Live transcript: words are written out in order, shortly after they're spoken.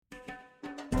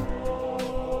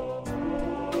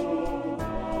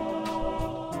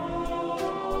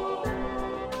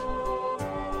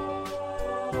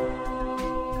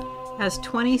As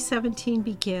 2017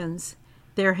 begins,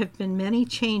 there have been many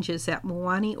changes at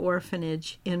Moani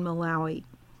Orphanage in Malawi.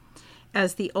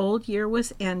 As the old year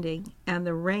was ending and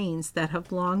the rains that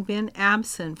have long been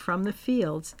absent from the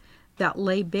fields that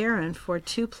lay barren for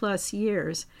 2+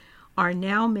 years are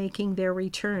now making their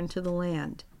return to the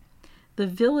land. The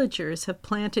villagers have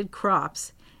planted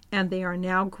crops, and they are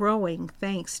now growing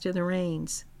thanks to the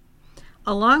rains.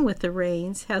 Along with the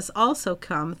rains has also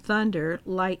come thunder,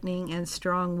 lightning, and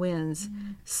strong winds,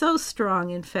 so strong,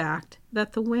 in fact,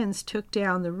 that the winds took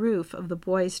down the roof of the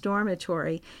boys'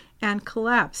 dormitory and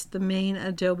collapsed the main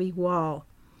adobe wall.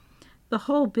 The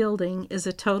whole building is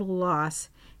a total loss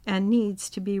and needs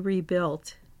to be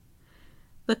rebuilt.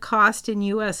 The cost in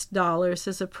U.S. dollars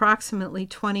is approximately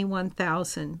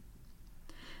 $21,000.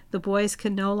 The boys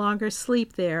can no longer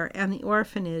sleep there, and the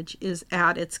orphanage is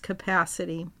at its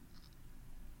capacity.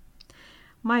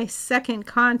 My second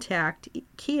contact,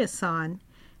 Kia-san,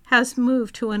 has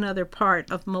moved to another part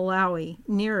of Malawi,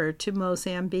 nearer to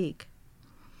Mozambique.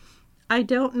 I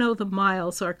don't know the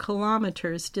miles or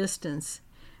kilometers distance,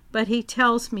 but he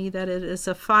tells me that it is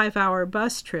a 5-hour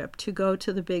bus trip to go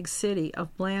to the big city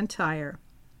of Blantyre.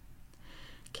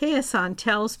 Kia-san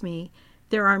tells me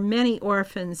there are many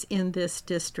orphans in this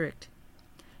district.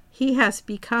 He has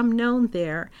become known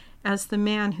there as the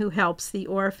man who helps the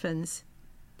orphans.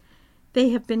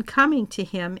 They have been coming to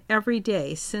him every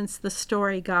day since the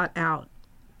story got out.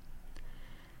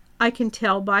 I can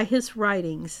tell by his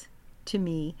writings to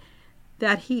me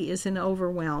that he is in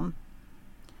overwhelm.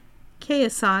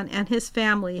 Kia-san and his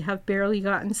family have barely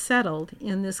gotten settled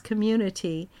in this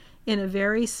community in a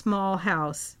very small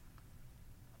house.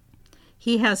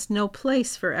 He has no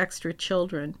place for extra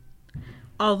children,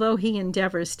 although he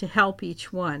endeavors to help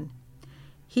each one.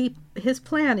 His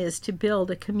plan is to build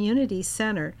a community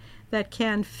center that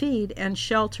can feed and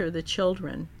shelter the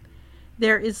children.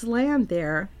 There is land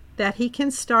there that he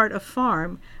can start a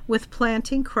farm with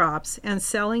planting crops and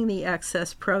selling the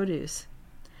excess produce.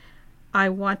 I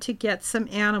want to get some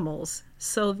animals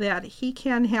so that he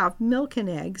can have milk and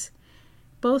eggs,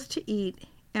 both to eat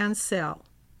and sell.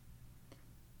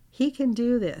 He can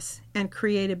do this and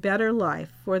create a better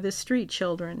life for the street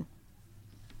children.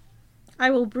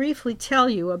 I will briefly tell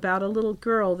you about a little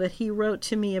girl that he wrote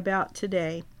to me about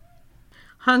today.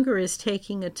 Hunger is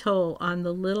taking a toll on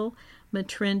the little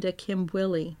Matrinda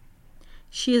Kimbwili.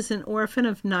 She is an orphan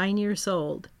of 9 years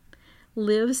old,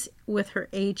 lives with her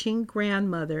aging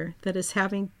grandmother that is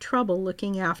having trouble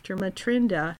looking after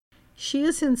Matrinda. She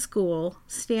is in school,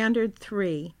 Standard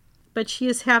 3, but she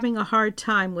is having a hard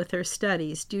time with her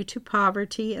studies due to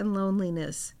poverty and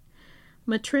loneliness.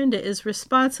 Matrinda is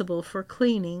responsible for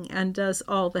cleaning and does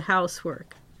all the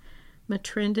housework.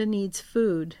 Matrinda needs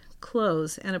food,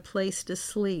 clothes, and a place to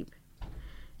sleep.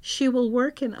 She will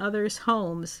work in others'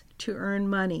 homes to earn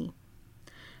money.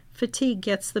 Fatigue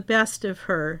gets the best of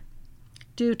her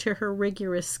due to her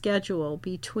rigorous schedule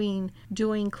between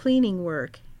doing cleaning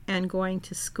work and going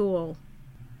to school.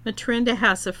 Matrinda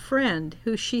has a friend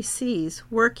who she sees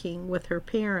working with her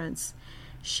parents.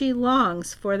 She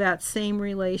longs for that same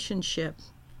relationship.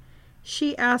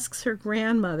 She asks her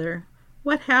grandmother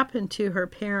what happened to her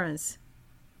parents.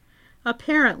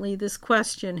 Apparently, this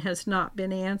question has not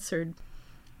been answered.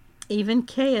 Even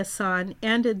Kia-san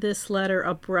ended this letter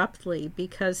abruptly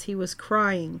because he was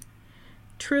crying.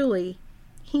 Truly,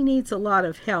 he needs a lot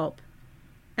of help,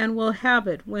 and will have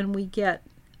it when we get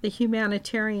the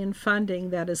humanitarian funding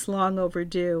that is long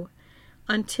overdue.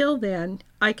 Until then,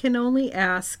 I can only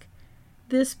ask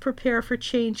this Prepare for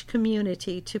Change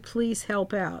community to please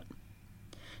help out.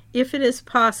 If it is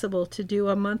possible to do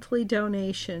a monthly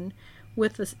donation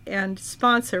and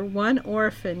sponsor one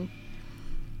orphan,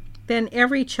 then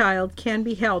every child can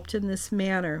be helped in this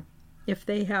manner if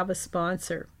they have a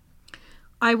sponsor.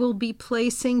 I will be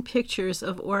placing pictures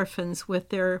of orphans with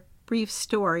their brief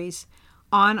stories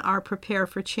on our Prepare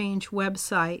for Change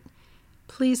website.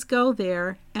 Please go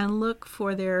there and look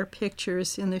for their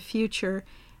pictures in the future,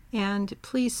 and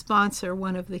please sponsor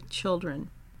one of the children.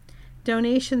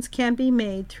 Donations can be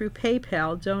made through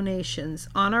PayPal donations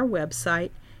on our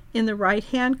website in the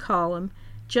right-hand column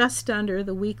just under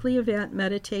the weekly event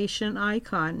meditation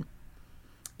icon.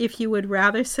 If you would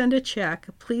rather send a check,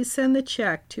 please send the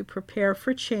check to Prepare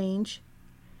for Change,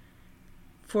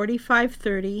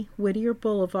 4530 Whittier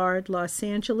Boulevard, Los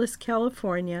Angeles,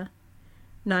 California,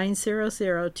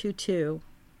 90022.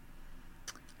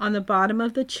 On the bottom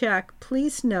of the check,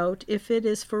 please note if it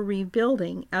is for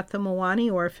rebuilding at the Moani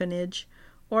Orphanage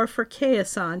or for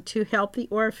Kia-san to help the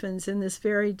orphans in this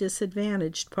very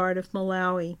disadvantaged part of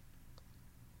Malawi.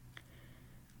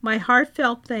 My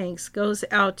heartfelt thanks goes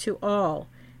out to all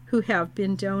who have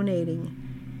been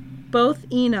donating. Both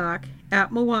Enoch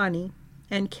at Moani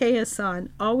and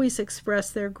Kea-san always express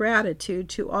their gratitude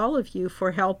to all of you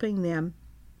for helping them.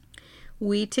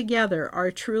 We together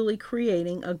are truly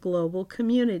creating a global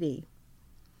community.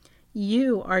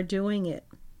 You are doing it.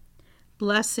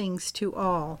 Blessings to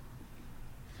all.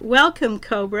 Welcome,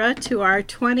 Cobra, to our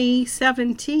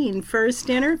 2017 first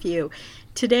interview.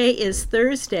 Today is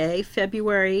Thursday,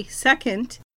 February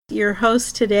 2nd. Your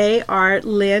hosts today are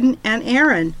Lynn and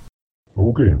Aaron.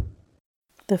 Okay.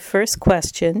 The first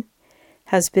question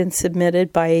has been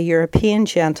submitted by a European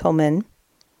gentleman.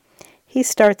 He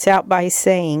starts out by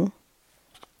saying,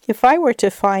 if I were to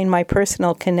find my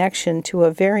personal connection to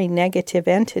a very negative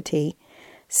entity,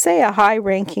 say a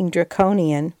high-ranking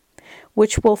draconian,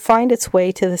 which will find its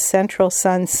way to the central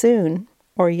sun soon,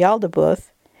 or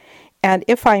Yaldabaoth, and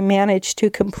if I manage to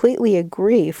completely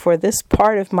agree for this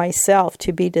part of myself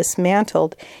to be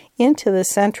dismantled into the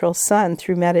central sun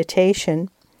through meditation,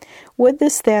 would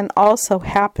this then also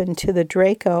happen to the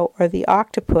Draco or the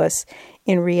octopus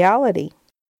in reality?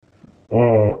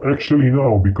 Actually,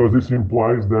 no, because this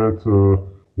implies that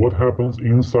what happens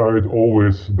inside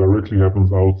always directly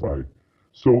happens outside.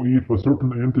 So if a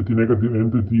certain entity, negative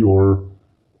entity, or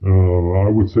I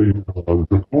would say a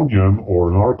draconian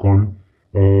or an archon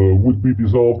would be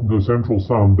dissolved in the central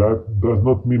sun, that does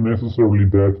not mean necessarily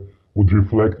that would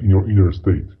reflect in your inner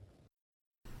state.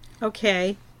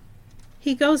 Okay.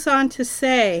 He goes on to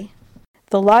say,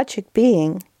 the logic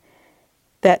being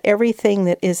that everything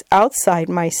that is outside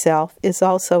myself is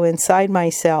also inside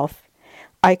myself.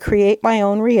 I create my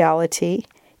own reality,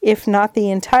 if not the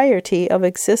entirety of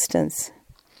existence.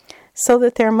 So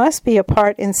that there must be a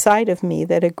part inside of me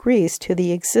that agrees to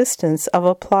the existence of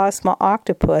a plasma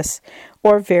octopus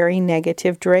or very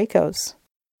negative Dracos.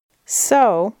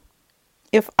 So,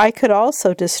 if I could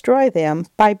also destroy them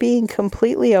by being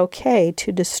completely okay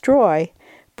to destroy,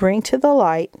 bring to the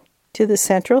light, to the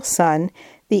central sun,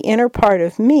 the inner part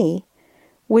of me,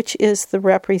 which is the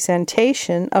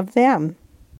representation of them.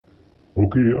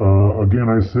 Okay, again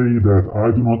I say that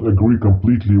I do not agree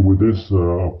completely with this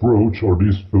approach or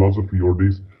this philosophy or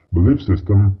this belief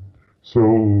system. So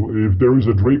if there is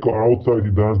a Draco outside,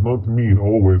 it does not mean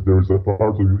always there is a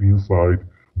part of you inside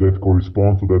that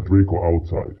corresponds to that Draco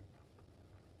outside.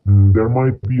 There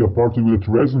might be a part of you that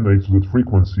resonates with that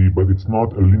frequency, but it's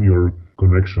not a linear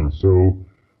connection. So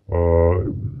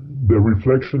the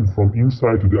reflection from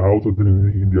inside to the outside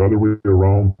and in the other way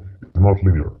around is not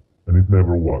linear, and it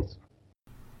never was.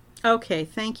 Okay,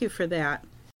 thank you for that.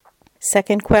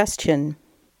 Second question.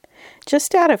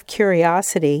 Just out of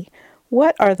curiosity,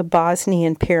 what are the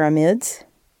Bosnian pyramids?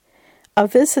 A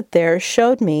visit there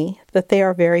showed me that they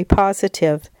are very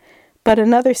positive, but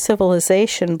another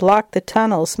civilization blocked the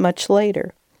tunnels much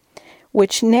later,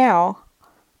 which now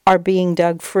are being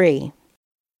dug free.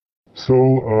 So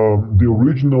the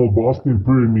original Bosnian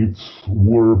pyramids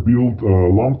were built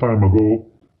a long time ago.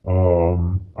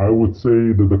 I would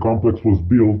say that the complex was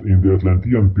built in the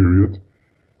Atlantean period,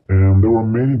 and there were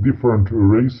many different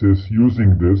races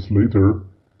using this later.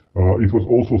 It was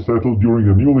also settled during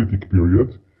the Neolithic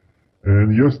period.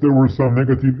 And yes, there were some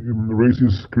negative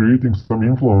races creating some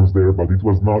influence there, but it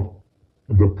was not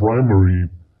the primary,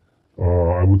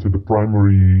 I would say the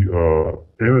primary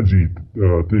energy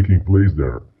taking place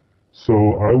there.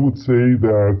 So I would say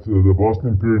that the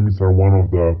Bosnian pyramids are one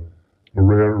of the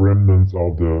rare remnants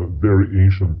of the very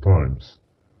ancient times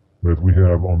that we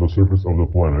have on the surface of the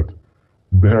planet.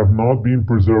 They have not been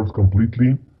preserved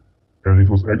completely, and it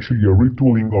was actually a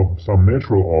retooling of some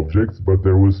natural objects, but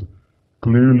there was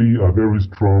clearly a very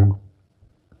strong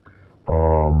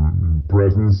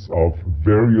presence of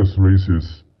various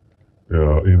races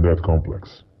in that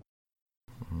complex.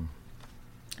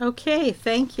 Okay,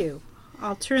 thank you.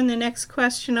 I'll turn the next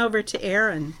question over to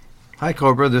Aaron. Hi,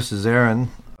 Cobra. This is Aaron.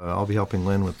 I'll be helping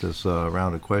Lynn with this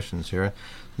round of questions here.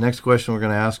 Next question we're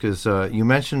going to ask is, you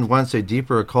mentioned once a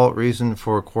deeper occult reason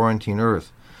for quarantine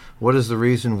Earth. What is the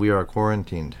reason we are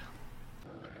quarantined?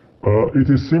 It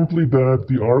is simply that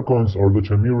the Archons or the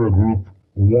Chimera group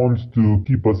wants to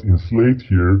keep us enslaved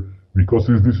here because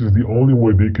this is the only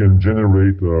way they can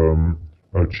generate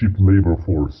a cheap labor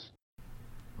force.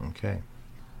 Okay.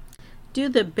 Do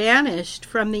the banished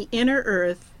from the inner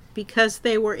earth because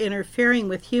they were interfering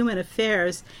with human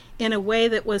affairs in a way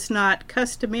that was not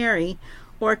customary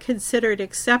or considered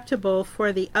acceptable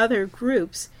for the other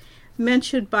groups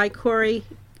mentioned by Corey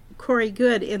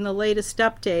Good in the latest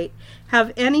update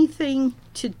have anything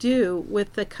to do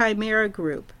with the Chimera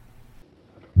group?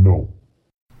 No.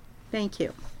 Thank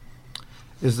you.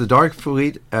 Is the Dark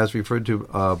Fleet, as referred to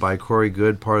by Corey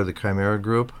Good, part of the Chimera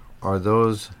group? Are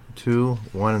those two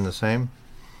one and the same?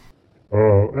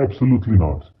 Absolutely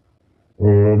not.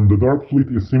 The Dark Fleet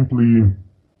is simply,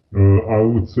 I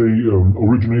would say,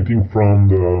 originating from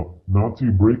the Nazi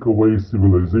breakaway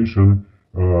civilization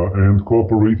and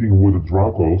cooperating with the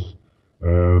Dracos.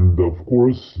 And of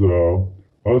course,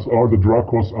 as are the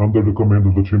Dracos under the command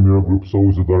of the Chimera Group, so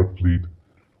is the Dark Fleet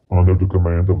under the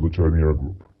command of the Chimera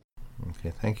Group.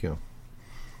 Okay, thank you.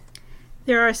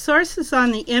 There are sources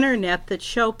on the internet that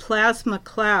show plasma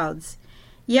clouds,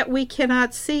 yet we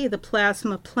cannot see the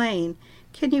plasma plane.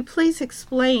 Can you please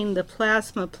explain the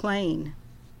plasma plane?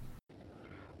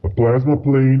 A plasma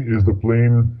plane is the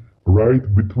plane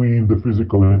right between the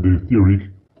physical and the etheric,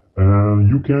 and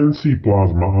you can see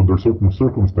plasma under certain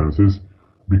circumstances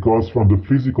because from the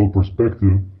physical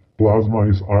perspective, plasma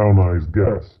is ionized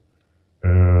gas.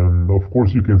 And of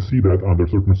course you can see that under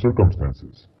certain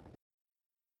circumstances.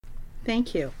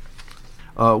 Thank you.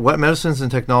 What medicines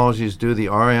and technologies do the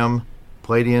RM,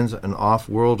 Pleiadians, and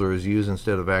off-worlders use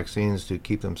instead of vaccines to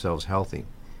keep themselves healthy?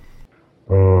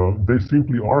 They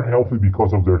simply are healthy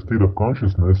because of their state of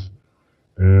consciousness,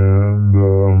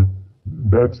 and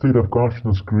that state of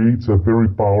consciousness creates a very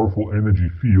powerful energy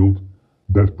field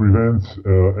that prevents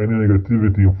any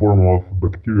negativity in form of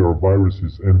bacteria or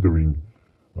viruses entering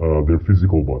their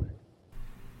physical body.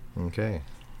 Okay.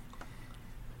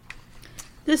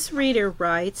 This reader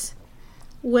writes,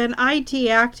 when I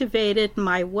deactivated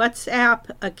my WhatsApp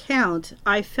account,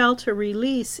 I felt a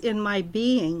release in my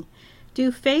being.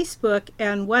 Do Facebook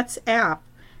and WhatsApp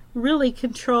really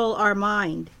control our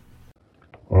mind?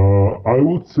 I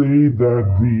would say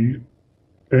that the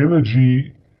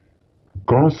energy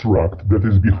construct that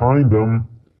is behind them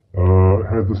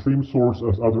has the same source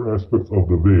as other aspects of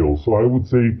the veil. So I would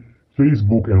say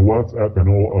Facebook and WhatsApp and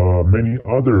all many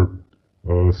other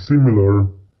similar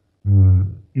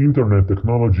internet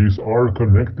technologies are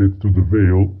connected to the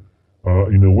veil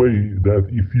in a way that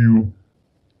if you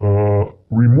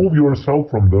remove yourself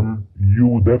from them,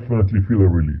 you definitely feel a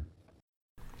relief.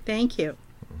 Thank you.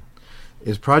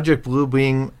 Is Project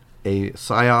Bluebeam a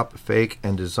PSYOP fake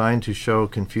and designed to show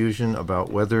confusion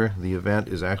about whether the event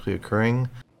is actually occurring?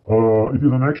 It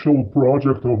is an actual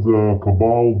project of the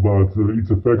Cabal, but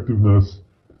its effectiveness,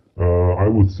 I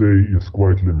would say, is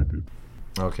quite limited.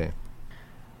 Okay.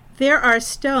 There are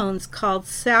stones called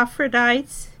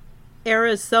Saphrodites,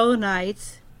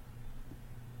 Arizonites,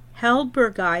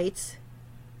 Helbergites,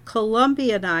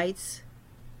 Columbianites,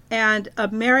 and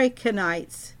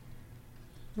Americanites.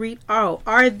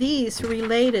 Are these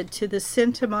related to the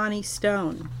Sintamani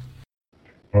stone?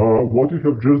 What you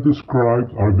have just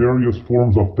described are various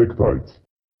forms of tektites.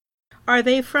 Are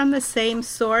they from the same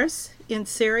source in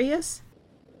Sirius?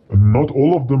 Not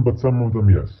all of them, but some of them,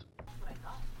 yes.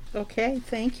 Okay,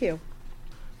 thank you.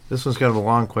 This one's kind of a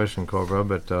long question, Cobra,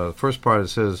 but the first part it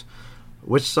says,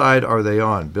 which side are they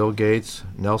on? Bill Gates,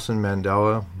 Nelson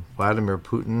Mandela, Vladimir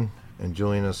Putin, and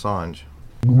Julian Assange?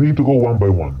 We need to go one by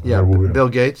one. Yeah, Bill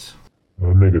Gates?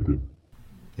 Negative.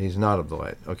 He's not of the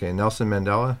light. Okay, Nelson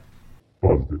Mandela?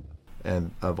 Positive.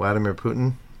 And Vladimir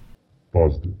Putin?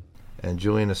 Positive. And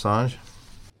Julian Assange?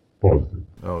 Positive.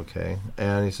 Okay.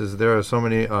 And he says there are so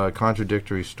many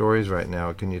contradictory stories right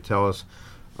now. Can you tell us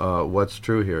what's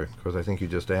true here? Because I think you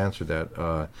just answered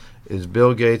that. Is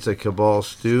Bill Gates a cabal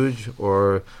stooge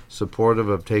or supportive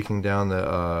of taking down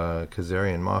the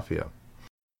Khazarian mafia?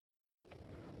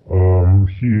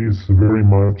 He is very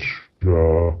much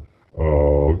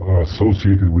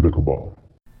associated with the cabal.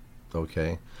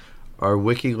 Okay. Are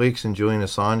WikiLeaks and Julian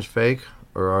Assange fake,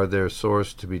 or are their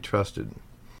source to be trusted?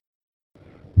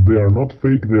 They are not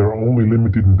fake, they are only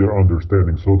limited in their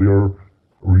understanding. So they are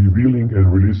revealing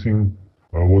and releasing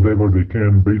whatever they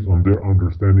can based on their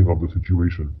understanding of the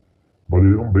situation. But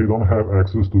they don't have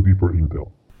access to deeper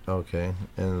intel. Okay.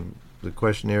 And the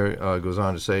questionnaire goes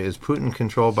on to say, is Putin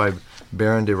controlled by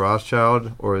Baron de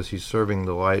Rothschild, or is he serving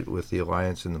the light with the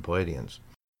Alliance and the Pleiadians?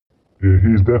 He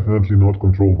is definitely not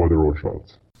controlled by the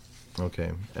Rothschilds.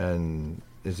 Okay. And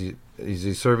is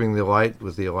he serving the light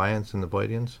with the Alliance and the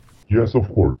Pleiadians? Yes, of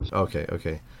course.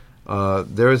 Okay.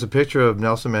 There is a picture of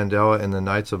Nelson Mandela in the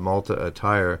Knights of Malta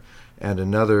attire and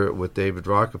another with David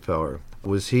Rockefeller.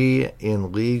 Was he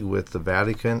in league with the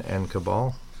Vatican and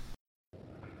Cabal?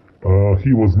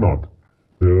 He was not.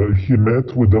 He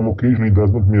met with them occasionally. It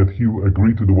does not mean that he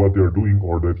agreed to do what they are doing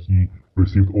or that he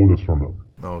received orders from them.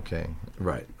 Okay,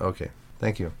 right. Okay,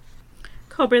 thank you.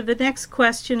 Cobra, the next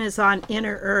question is on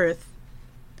Inner Earth.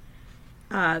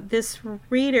 This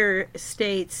reader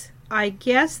states, I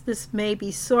guess this may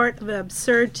be sort of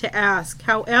absurd to ask.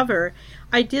 However,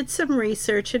 I did some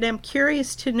research and am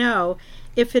curious to know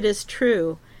if it is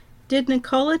true. Did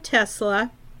Nikola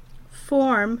Tesla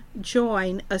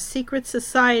join a secret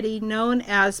society known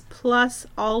as Plus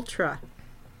Ultra?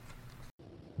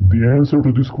 The answer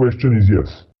to this question is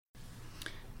yes.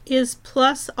 Is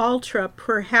Plus Ultra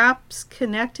perhaps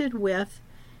connected with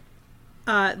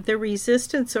the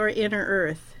Resistance or Inner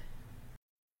Earth?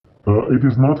 It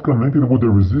is not connected with the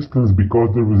Resistance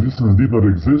because the Resistance did not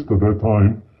exist at that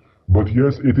time, but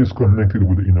yes, it is connected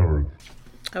with the Inner Earth.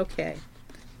 Okay.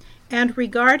 And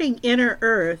regarding Inner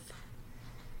Earth,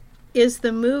 is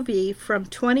the movie from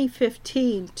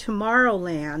 2015,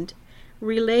 Tomorrowland,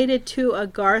 related to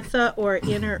Agartha or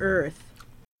Inner Earth?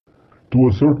 To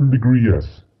a certain degree,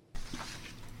 yes.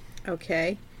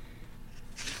 Okay.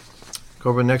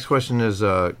 Cobra, next question is,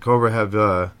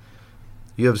 Cobra,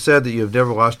 you have said that you have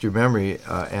never lost your memory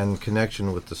and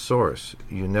connection with the source.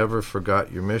 You never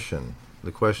forgot your mission.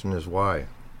 The question is why?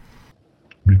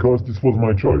 Because this was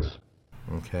my choice.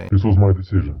 Okay. This was my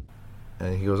decision.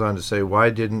 And he goes on to say,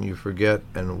 why didn't you forget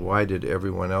and why did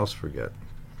everyone else forget?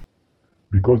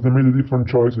 Because they made a different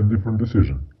choice and different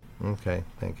decision. Okay,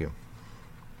 thank you.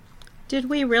 Did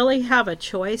we really have a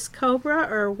choice, Cobra,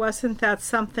 or wasn't that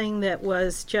something that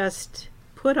was just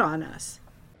put on us?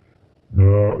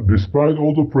 Despite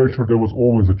all the pressure, there was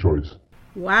always a choice.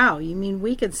 Wow, you mean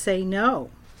we could say no?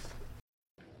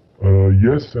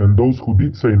 Yes, and those who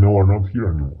did say no are not here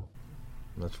anymore.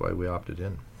 That's why we opted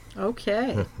in.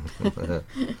 Okay.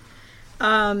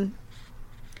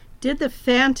 Did the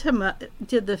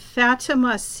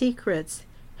Fatima secrets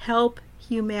help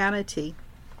humanity?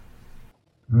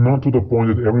 Not to the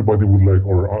point that everybody would like,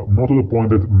 or not to the point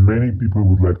that many people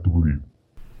would like to believe.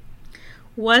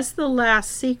 Was the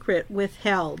last secret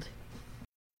withheld?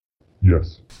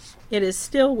 Yes. It is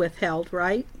still withheld,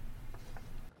 right?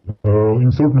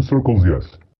 In certain circles,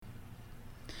 yes.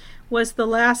 Was the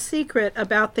last secret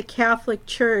about the Catholic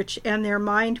Church and their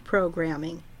mind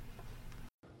programming?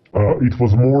 It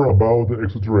was more about the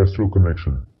extraterrestrial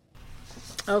connection.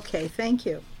 Okay, thank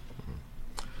you.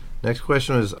 Next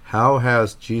question is, how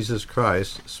has Jesus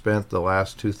Christ spent the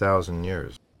last 2,000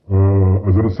 years?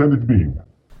 As an ascended being.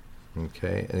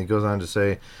 Okay, and he goes on to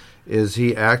say, is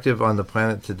he active on the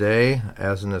planet today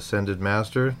as an ascended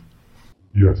master?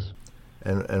 Yes.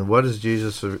 And what is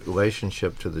Jesus'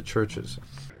 relationship to the churches?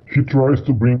 He tries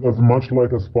to bring as much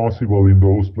light as possible in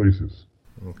those places.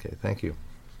 Okay, thank you.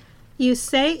 You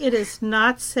say it is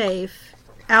not safe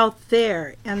out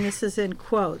there, and this is in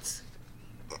quotes,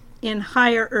 in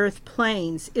higher earth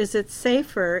planes. Is it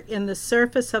safer in the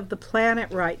surface of the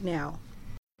planet right now?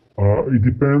 It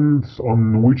depends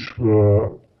on which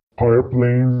higher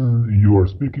plane you are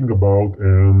speaking about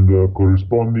and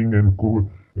corresponding and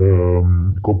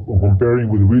comparing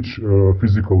with which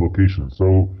physical location.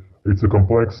 So it's a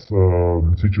complex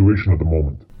situation at the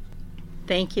moment.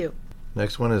 Thank you.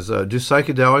 Next one is, do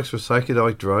psychedelics or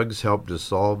psychedelic drugs help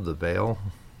dissolve the veil?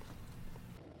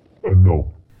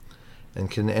 No.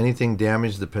 And can anything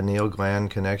damage the pineal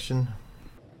gland connection?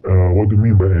 What do you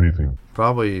mean by anything?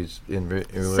 Probably in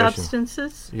relation...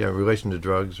 Substances? Yeah, relation to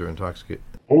drugs or intoxicant.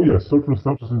 Oh yes, certain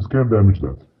substances can damage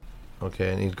that.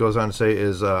 Okay, and he goes on to say,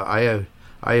 is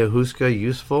ayahuasca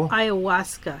useful?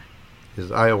 Ayahuasca. Is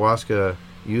ayahuasca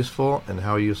useful, and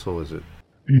how useful is it?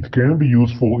 It can be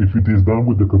useful if it is done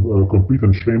with a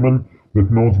competent shaman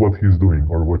that knows what he's doing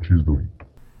or what she's doing.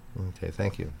 Okay,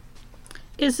 thank you.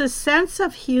 Is a sense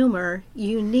of humor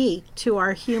unique to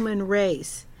our human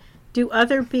race? Do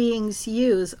other beings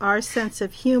use our sense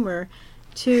of humor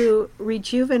to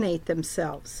rejuvenate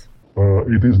themselves?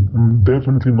 It is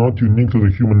definitely not unique to the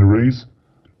human race,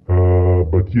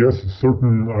 but yes,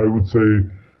 certain, I would say,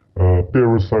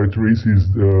 parasite races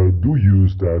do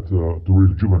use that to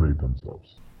rejuvenate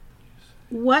themselves.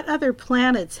 What other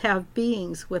planets have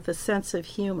beings with a sense of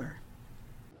humor?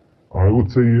 I would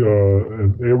say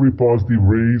every positive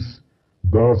race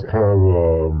does have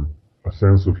a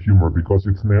sense of humor because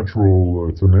it's natural.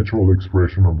 It's a natural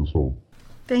expression of the soul.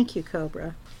 Thank you,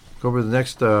 Cobra. Cobra, the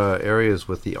next area is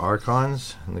with the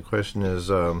archons, and the question is,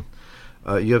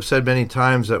 you have said many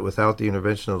times that without the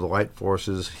intervention of the light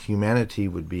forces, humanity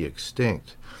would be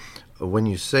extinct. When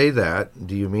you say that,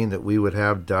 do you mean that we would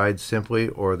have died simply,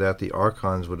 or that the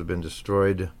archons would have been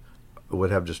destroyed,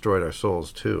 would have destroyed our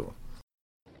souls too?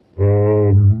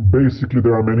 Basically,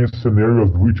 there are many scenarios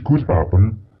which could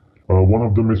happen. One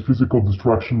of them is physical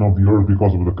destruction of the Earth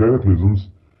because of the cataclysms.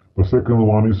 The second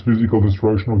one is physical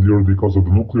destruction of the Earth because of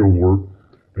the nuclear war.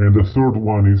 And the third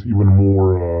one is even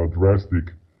more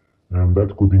drastic, and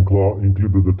that could include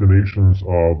the detonations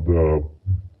of the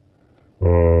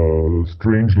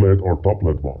strange lead or top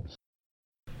lead bombs.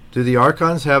 Do the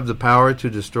archons have the power to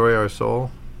destroy our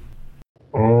soul?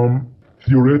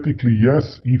 Theoretically,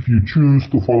 yes, if you choose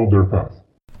to follow their path.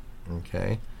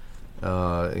 Okay.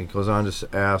 It goes on to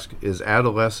ask, is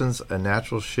adolescence a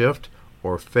natural shift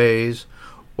or phase,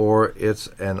 or it's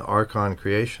an archon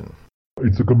creation?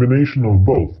 It's a combination of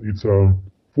both. It's a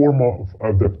form of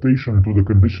adaptation to the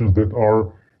conditions that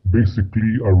are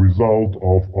basically a result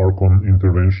of archon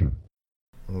intervention.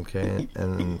 Okay.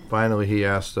 And finally, he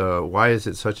asked, why is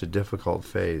it such a difficult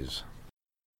phase?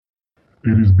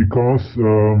 It is because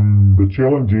the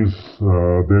challenges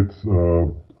that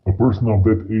a person of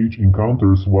that age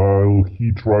encounters while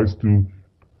he tries to,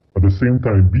 at the same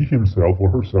time, be himself or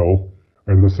herself,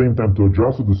 and at the same time to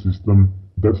adjust to the system,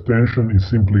 that tension is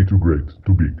simply too great,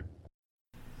 too big.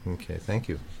 Okay, thank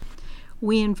you.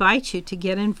 We invite you to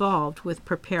get involved with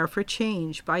Prepare for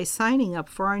Change by signing up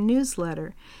for our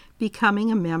newsletter,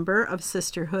 becoming a member of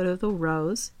Sisterhood of the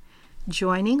Rose,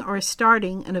 joining or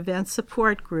starting an event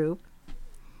support group,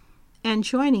 and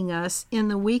joining us in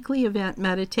the weekly event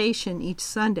meditation each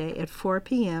Sunday at 4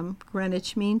 p.m.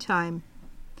 Greenwich Mean Time.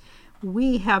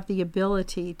 We have the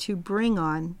ability to bring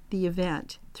on the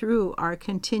event through our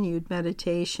continued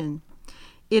meditation.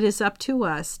 It is up to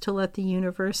us to let the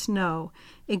universe know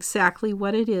exactly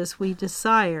what it is we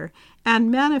desire and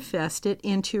manifest it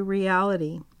into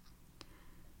reality.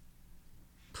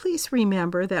 Please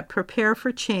remember that Prepare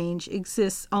for Change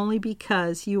exists only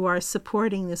because you are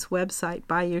supporting this website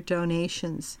by your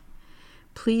donations.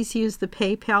 Please use the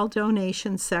PayPal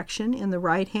donation section in the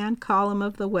right-hand column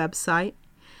of the website,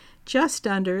 just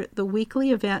under the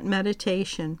weekly event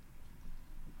meditation.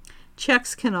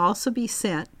 Checks can also be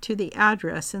sent to the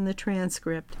address in the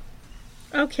transcript.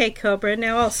 Okay, Cobra,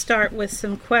 now I'll start with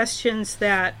some questions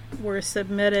that were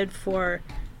submitted for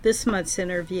this month's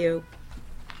interview.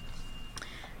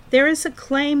 There is a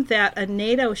claim that a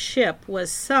NATO ship was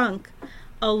sunk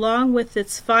along with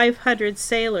its 500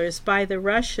 sailors by the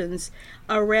Russians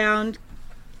around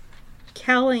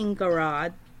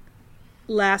Kaliningrad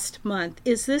last month.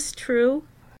 Is this true?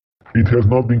 It has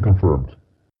not been confirmed.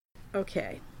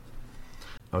 Okay.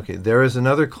 Okay, there is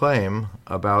another claim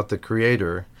about the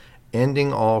Creator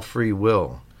ending all free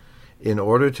will in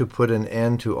order to put an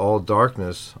end to all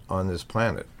darkness on this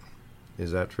planet.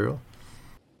 Is that true?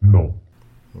 No.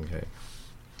 Okay.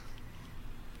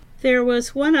 There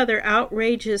was one other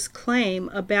outrageous claim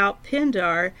about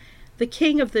Pindar, the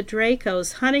king of the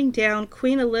Dracos, hunting down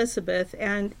Queen Elizabeth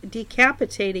and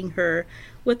decapitating her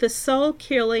with a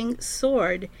soul-killing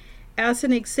sword as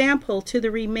an example to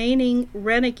the remaining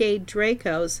renegade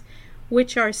Dracos,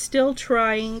 which are still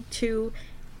trying to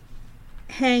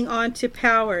hang on to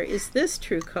power. Is this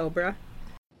true, Cobra?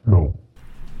 No.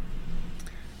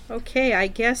 Okay, I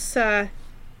guess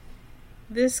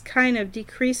this kind of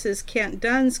decreases Kent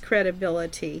Dunn's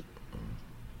credibility.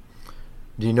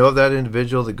 Do you know of that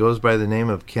individual that goes by the name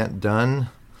of Kent Dunn?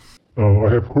 I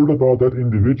have heard about that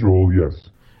individual, yes.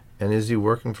 And is he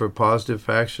working for Positive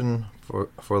Faction for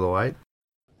the light?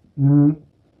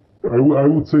 I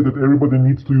would say that everybody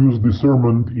needs to use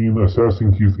discernment in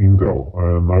assessing his intel,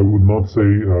 and I would not say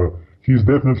he's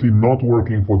definitely not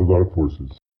working for the dark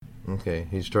forces. Okay,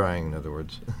 he's trying, in other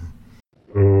words.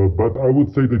 But I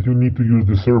would say that you need to use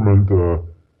discernment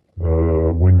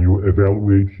when you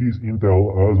evaluate his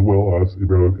intel as well as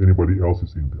evaluate anybody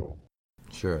else's intel.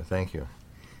 Sure, thank you.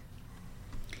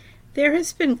 There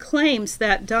has been claims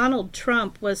that Donald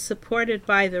Trump was supported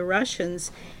by the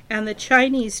Russians and the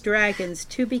Chinese dragons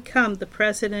to become the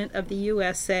president of the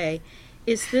USA.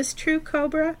 Is this true,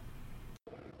 Cobra?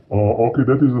 Okay,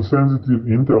 that is a sensitive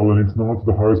intel, and it's not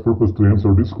the highest purpose to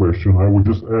answer this question. I would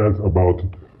just add about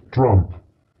Trump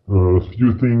a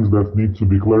few things that need to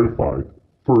be clarified.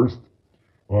 First,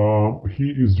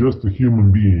 he is just a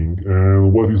human being,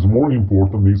 and what is more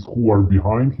important is who are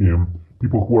behind him.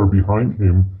 People who are behind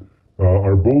him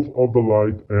are both of the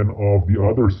light and of the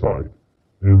other side,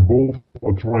 and both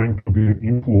are trying to gain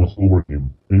influence over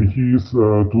him. And he is,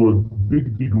 to a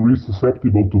big degree,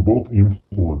 susceptible to both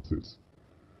influences.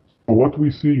 So what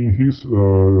we see in his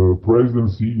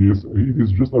presidency is it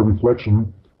is just a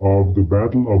reflection of the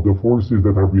battle of the forces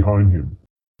that are behind him.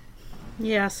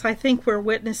 Yes, I think we're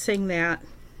witnessing that.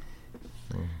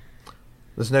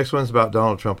 This next one's about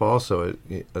Donald Trump also.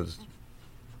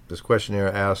 This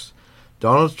questionnaire asks,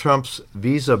 Donald Trump's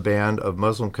visa ban of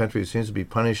Muslim countries seems to be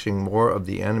punishing more of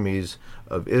the enemies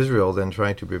of Israel than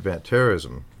trying to prevent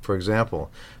terrorism. For example,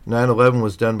 9/11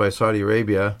 was done by Saudi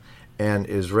Arabia and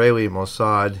Israeli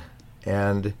Mossad,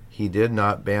 and he did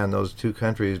not ban those two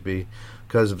countries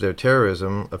because of their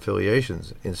terrorism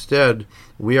affiliations. Instead,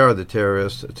 we are the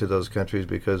terrorists to those countries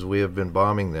because we have been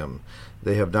bombing them.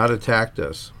 They have not attacked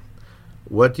us.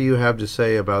 What do you have to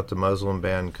say about the Muslim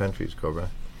banned countries, Cobra?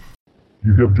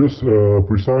 You have just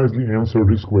precisely answered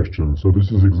this question, so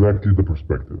this is exactly the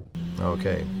perspective.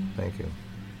 Okay, thank you.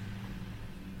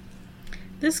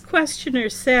 This questioner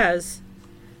says,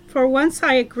 "For once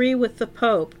I agree with the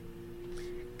Pope.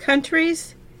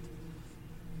 Countries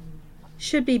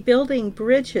should be building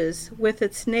bridges with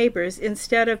its neighbors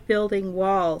instead of building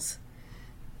walls.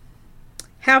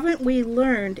 Haven't we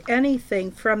learned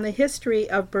anything from the history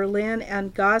of Berlin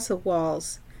and Gaza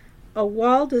walls? A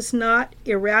wall does not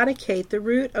eradicate the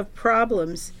root of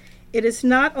problems. It is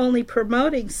not only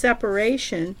promoting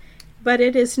separation, but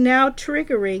it is now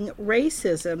triggering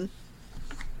racism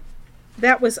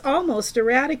that was almost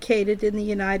eradicated in the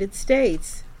United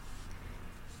States."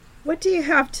 What do you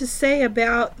have to say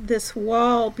about this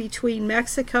wall between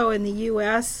Mexico and the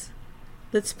U.S.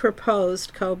 that's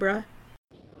proposed, Cobra?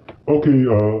 Okay,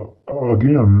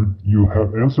 again, you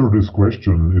have answered this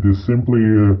question. It is simply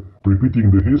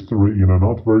repeating the history in a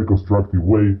not very constructive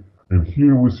way. And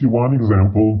here we see one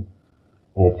example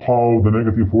of how the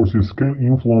negative forces can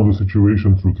influence the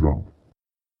situation through Trump.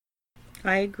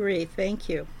 I agree. Thank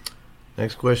you.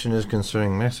 Next question is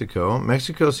concerning Mexico.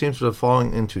 Mexico seems to have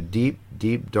fallen into deep,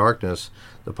 deep darkness.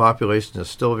 The population is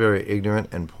still very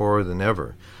ignorant and poorer than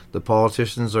ever. The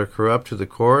politicians are corrupt to the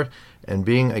core, and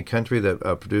being a country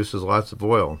that produces lots of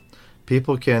oil,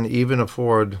 people can't even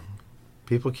afford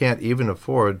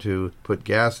to put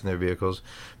gas in their vehicles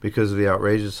because of the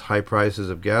outrageous high prices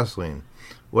of gasoline.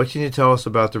 What can you tell us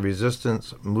about the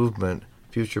resistance movement,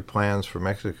 future plans for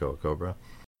Mexico, Cobra?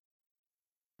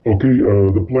 Okay,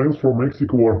 the plans for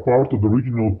Mexico are part of the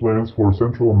regional plans for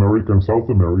Central America and South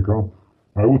America.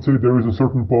 I would say there is a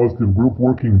certain positive group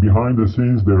working behind the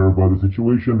scenes there, but the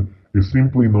situation is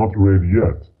simply not ready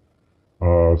yet.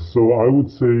 So I would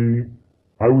say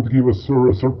I would give a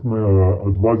certain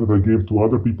advice that I gave to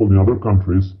other people in other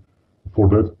countries for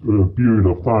that period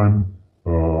of time.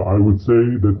 I would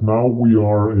say that now we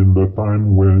are in the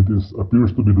time when it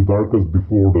appears to be the darkest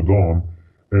before the dawn,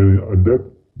 and that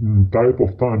type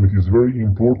of time it is very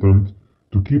important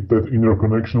to keep that inner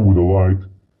connection with the light,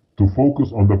 to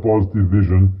focus on the positive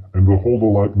vision and to hold the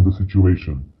light in the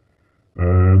situation.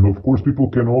 And of course, people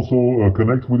can also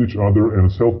connect with each other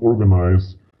and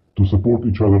self-organize to support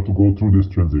each other to go through this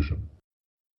transition.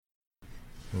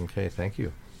 Okay, thank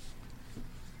you.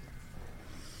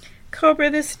 Cobra,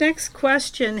 this next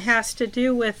question has to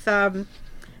do with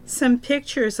some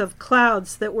pictures of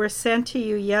clouds that were sent to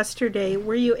you yesterday.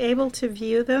 Were you able to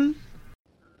view them?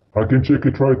 I can check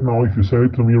it right now. If you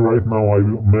send it to me right now, I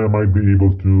might be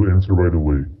able to answer right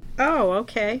away. Oh,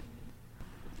 okay.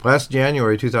 Last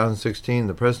January 2016,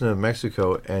 the President of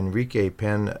Mexico, Enrique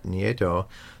Peña Nieto,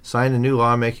 signed a new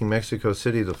law making Mexico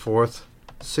City the fourth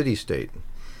city-state.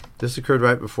 This occurred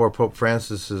right before Pope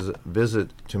Francis's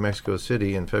visit to Mexico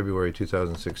City in February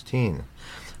 2016.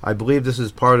 I believe this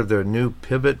is part of their new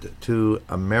Pivot to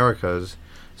Americas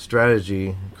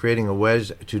strategy, creating a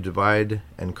wedge to divide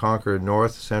and conquer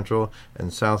North, Central,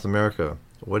 and South America.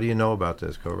 What do you know about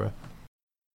this, Cobra?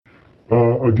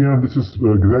 Again, this is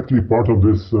exactly part of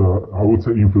this, I would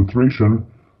say, infiltration,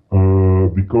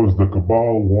 because the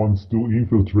cabal wants to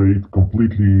infiltrate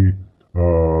completely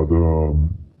the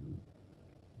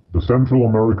Central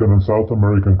American and South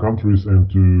American countries and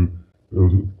to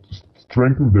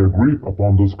strengthen their grip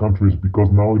upon those countries, because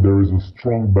now there is a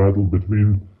strong battle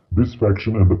between this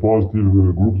faction and the positive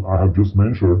groups I have just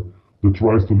mentioned that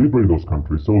tries to liberate those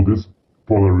countries. So this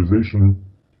polarization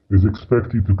is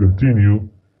expected to continue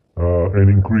and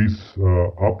increase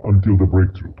up until the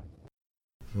breakthrough.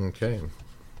 Okay.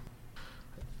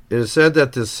 It is said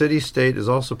that the city-state is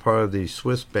also part of the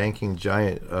Swiss banking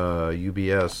giant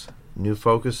UBS. New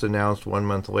focus announced 1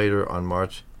 month later on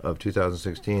March of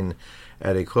 2016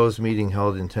 at a closed meeting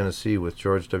held in Tennessee with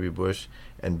George W. Bush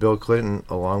and Bill Clinton,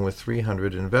 along with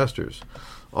 300 investors.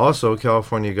 Also,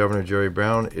 California Governor Jerry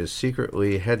Brown is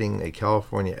secretly heading a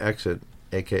California exit,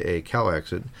 aka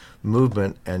CalExit,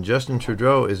 movement, and Justin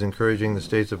Trudeau is encouraging the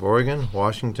states of Oregon,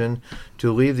 Washington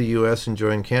to leave the U.S. and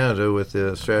join Canada with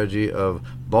the strategy of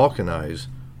balkanize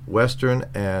western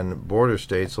and border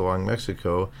states along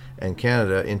Mexico and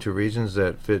Canada into regions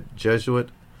that fit Jesuit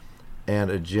and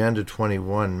Agenda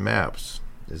 21 maps.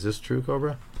 Is this true,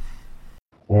 Cobra?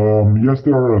 Yes,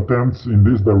 there are attempts in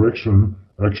this direction.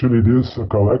 Actually, this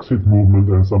CalExit movement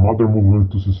and some other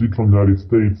movements to secede from the United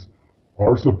States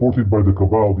are supported by the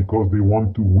cabal because they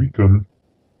want to weaken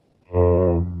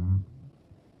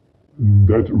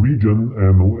that region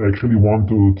and actually want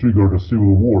to trigger a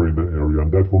civil war in the area,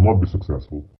 and that will not be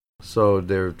successful. So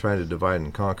they're trying to divide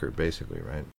and conquer, basically,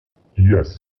 right?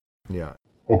 Yes. Yeah.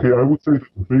 Okay, I would say that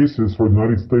the basis for the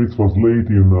United States was laid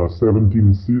in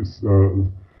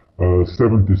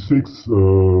 76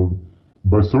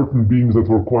 by certain beings that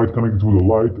were quite connected to the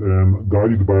light and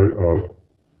guided by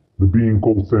the being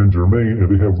called Saint Germain, and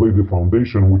they have laid the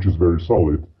foundation, which is very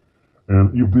solid.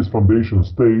 And if this foundation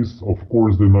stays, of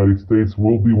course, the United States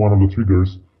will be one of the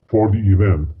triggers for the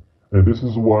event. And this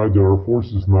is why there are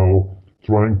forces now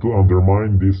trying to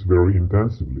undermine this very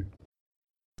intensively.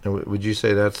 And would you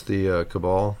say that's the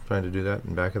cabal trying to do that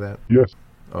in back of that? Yes.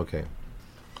 Okay.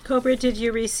 Cobra, did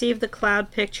you receive the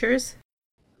cloud pictures?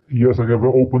 Yes, I have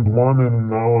opened one and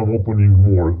now I'm opening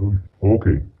more.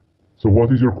 Okay. So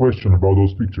what is your question about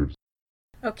those pictures?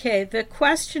 Okay, the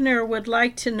questioner would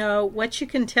like to know what you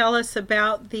can tell us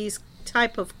about these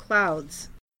type of clouds.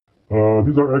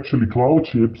 These are actually cloud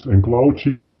chips, and cloud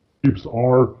chips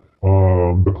are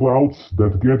the clouds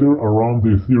that gather around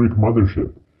the etheric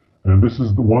mothership. And this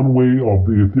is the one way of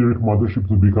the etheric mothership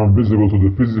to become visible to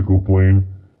the physical plane.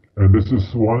 And this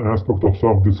is one aspect of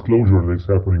self-disclosure that is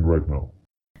happening right now.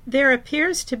 There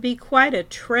appears to be quite a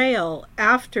trail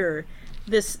after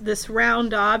this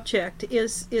round object.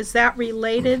 Is that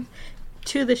related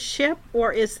to the ship,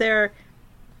 or is there,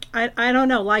 I don't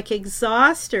know, like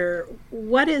exhaust, or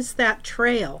what is that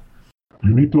trail?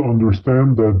 You need to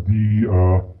understand that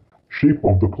the shape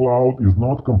of the cloud is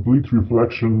not complete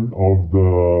reflection of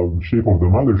the shape of the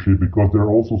mothership, because there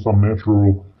are also some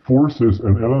natural forces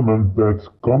and elements that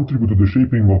contribute to the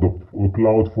shaping of the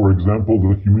cloud. For example,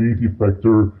 the humidity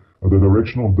factor, the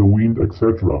direction of the wind,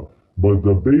 etc. But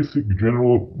the basic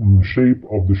general shape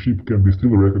of the ship can be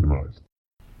still recognized.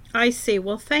 I see.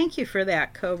 Well, thank you for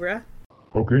that, Cobra.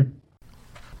 Okay.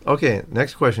 Okay,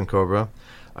 next question, Cobra.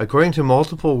 According to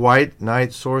multiple white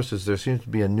knight sources, there seems to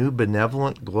be a new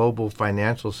benevolent global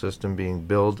financial system being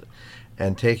built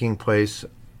and taking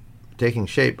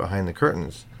shape behind the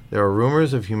curtains. There are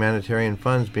rumors of humanitarian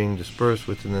funds being dispersed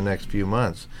within the next few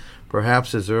months,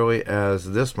 perhaps as early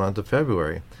as this month of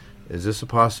February. Is this a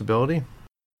possibility?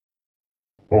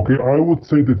 Okay, I would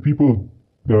say that people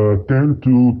tend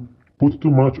to put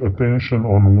too much attention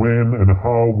on when and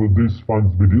how will these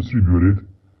funds be distributed,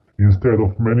 instead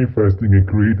of manifesting and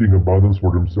creating abundance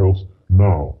for themselves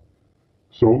now.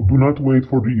 So do not wait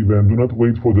for the event, do not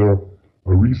wait for the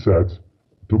reset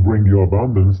to bring you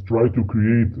abundance. Try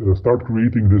to start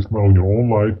creating this now in your own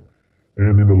life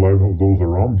and in the life of those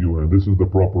around you, and this is the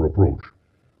proper approach.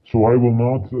 So I will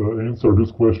not answer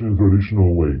this question in a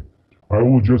traditional way. I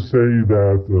will just say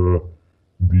that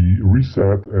the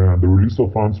reset and the release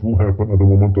of funds will happen at the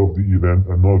moment of the event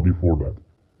and not before that.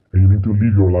 And you need to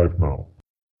live your life now.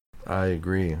 I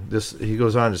agree. He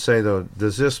goes on to say, though,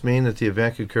 does this mean that the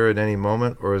event could occur at any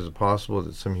moment, or is it possible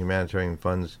that some humanitarian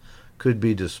funds could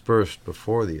be dispersed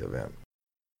before the event?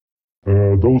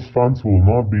 Those funds will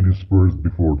not be dispersed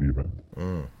before the event.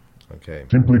 Okay.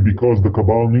 Simply because the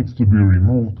cabal needs to be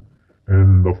removed,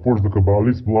 and of course the cabal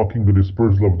is blocking the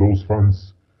dispersal of those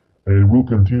funds, and will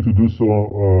continue to do so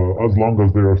as long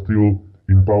as they are still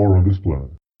in power on this planet.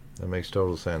 That makes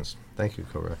total sense. Thank you,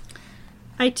 Cobra.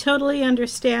 I totally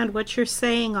understand what you're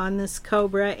saying on this,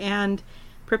 Cobra, and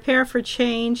Prepare for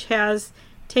Change has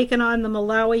taken on the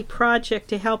Malawi project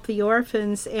to help the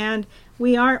orphans, and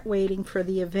we aren't waiting for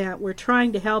the event. We're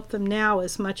trying to help them now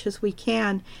as much as we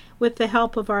can with the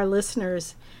help of our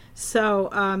listeners. So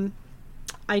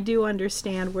I do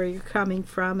understand where you're coming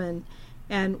from,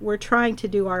 and we're trying to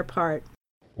do our part.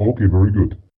 Okay, very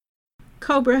good.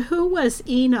 Cobra, who was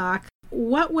Enoch?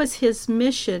 What was his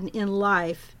mission in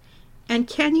life? And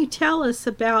can you tell us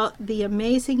about the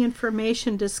amazing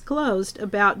information disclosed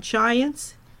about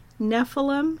giants,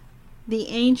 Nephilim, the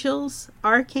angels,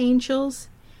 archangels,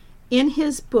 in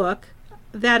his book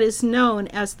that is known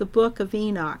as the Book of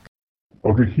Enoch?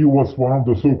 Okay, he was one of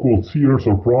the so-called seers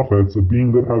or prophets, a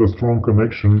being that had a strong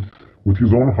connection with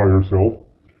his own higher self,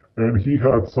 and he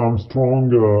had some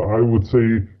strong, I would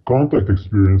say, contact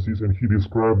experiences, and he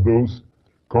described those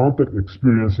contact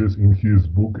experiences in his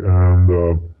book,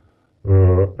 and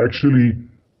actually,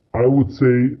 I would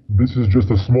say this is just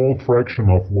a small fraction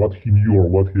of what he knew or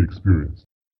what he experienced.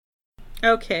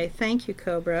 Okay, thank you,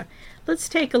 Cobra. Let's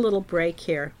take a little break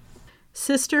here.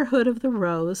 Sisterhood of the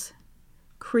Rose,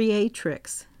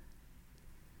 Creatrix.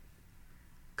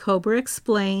 Cobra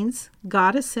explains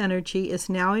goddess energy is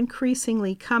now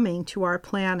increasingly coming to our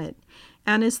planet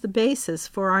and is the basis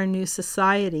for our new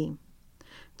society.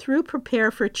 Through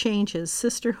Prepare for Change's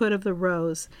Sisterhood of the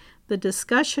Rose, the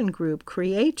discussion group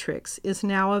Creatrix is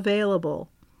now available,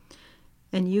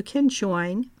 and you can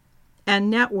join and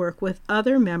network with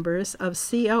other members of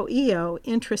COEO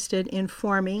interested in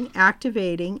forming,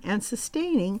 activating, and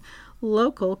sustaining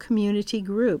local community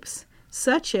groups,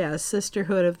 such as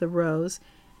Sisterhood of the Rose,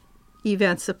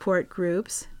 event support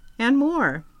groups, and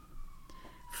more.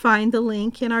 Find the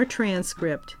link in our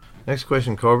transcript. Next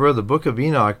question, Cobra. The Book of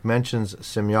Enoch mentions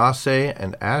Semyase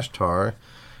and Ashtar.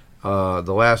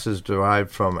 The last is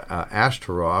derived from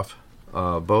Ashtaroth,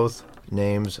 both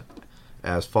names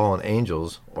as fallen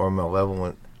angels or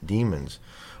malevolent demons,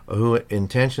 whose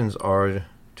intentions are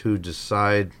to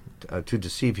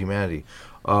deceive humanity.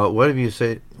 What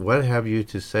have you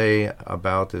to say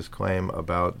about this claim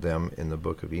about them in the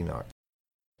Book of Enoch?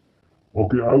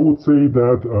 Okay, I would say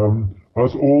that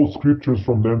as all scriptures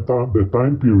from the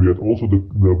time period, also the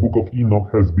Book of Enoch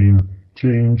has been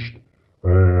changed,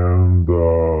 and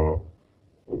the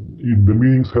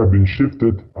meanings have been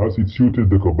shifted as it suited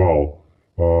the Cabal.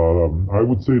 I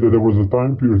would say that there was a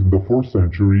time period in the 4th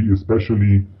century,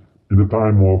 especially in the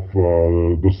time of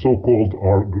the so-called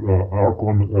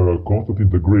Archon Constantine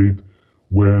the Great,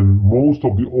 when most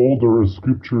of the older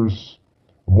scriptures,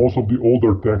 most of the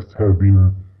older texts have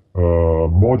been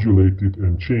modulated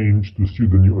and changed to suit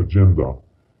the new agenda.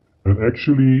 And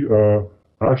actually,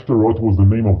 Ashtaroth was the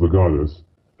name of the goddess,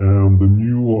 and the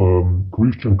new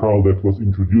Christian cult that was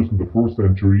introduced in the 4th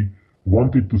century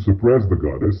wanted to suppress the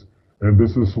goddess, and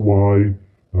this is why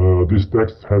this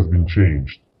text has been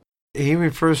changed. He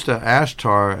refers to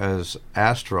Ashtar as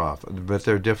Ashtaroth, but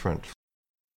they're different.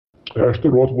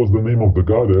 Ashtaroth was the name of the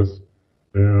goddess,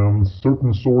 and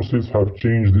certain sources have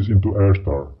changed this into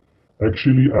Ashtar.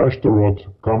 Actually, Ashtaroth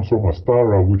comes from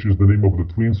Astara, which is the name of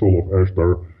the twin soul of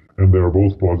Ashtar, and they are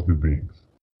both positive beings.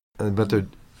 But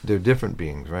they're different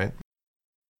beings, right?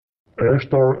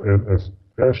 Ashtar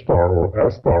or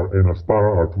Astar and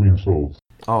Astara are twin souls.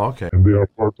 Oh, okay. And they are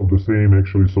part of the same,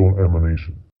 actually, soul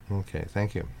emanation. Okay,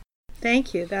 thank you.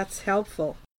 Thank you. That's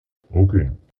helpful. Okay.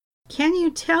 Can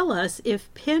you tell us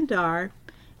if Pindar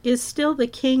is still the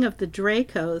king of the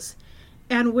Dracos,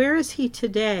 and where is he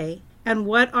today, and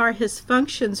what are his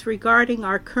functions regarding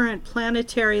our current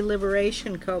planetary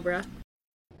liberation, Cobra?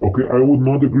 Okay, I would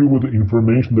not agree with the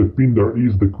information that Pindar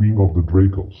is the king of the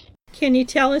Dracos. Can you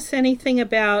tell us anything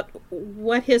about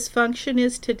what his function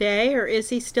is today, or is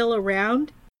he still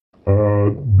around?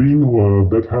 Being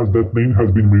that name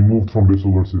has been removed from the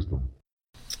solar system.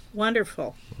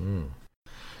 Wonderful.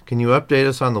 Can you update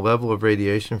us on the level of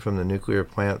radiation from the nuclear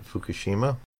plant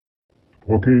Fukushima?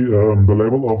 Okay, the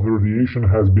level of the radiation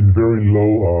has been very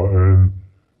low and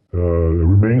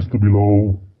remains to be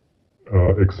low,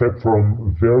 except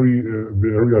from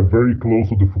area very close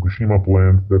to the Fukushima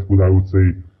plant. That would, I would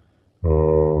say,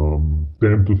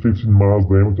 10 to 15 miles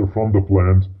diameter from the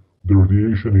plant. The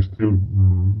radiation is still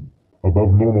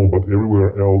above normal, but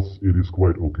everywhere else it is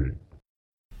quite okay.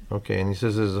 Okay, and he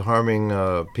says it's harming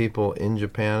people in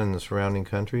Japan and the surrounding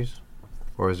countries?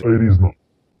 Or is it? It is not.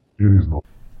 It is not.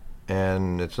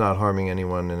 And it's not harming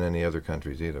anyone in any other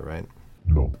countries either, right?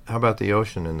 No. How about the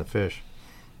ocean and the fish?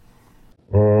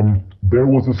 There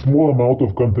was a small amount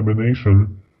of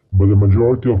contamination, but the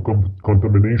majority of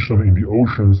contamination in the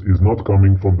oceans is not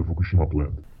coming from the Fukushima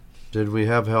plant. Did we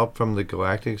have help from the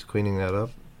Galactics cleaning that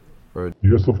up? Or?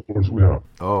 Yes, of course we have.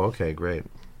 Oh, okay, great.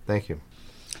 Thank you.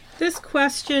 This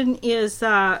question is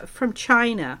from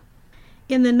China.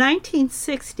 In the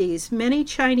 1960s, many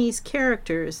Chinese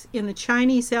characters in the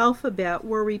Chinese alphabet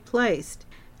were replaced.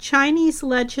 Chinese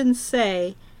legends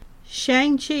say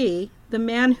Shang-Chi, the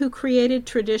man who created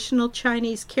traditional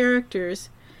Chinese characters,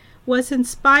 was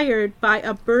inspired by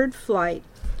a bird flight.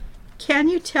 Can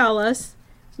you tell us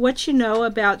what you know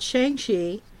about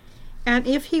Shang-Chi, and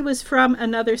if he was from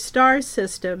another star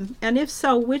system, and if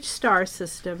so, which star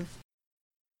system?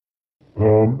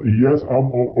 Yes,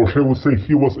 or shall we say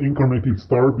he was incarnated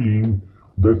star being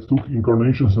that took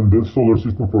incarnations in this solar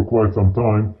system for quite some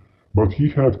time, but he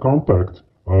had contact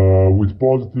with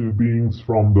positive beings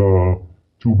from the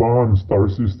Tuban star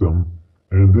system,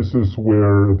 and this is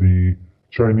where the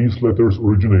Chinese letters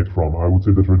originate from. I would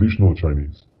say the traditional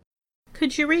Chinese.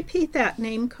 Could you repeat that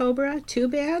name, Cobra?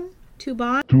 Tuban?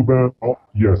 Tuban? Tuban,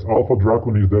 yes, Alpha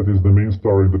Draconis, that is the main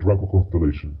star in the Draco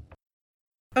constellation.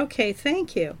 Okay,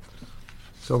 thank you.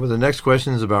 So the next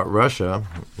question is about Russia.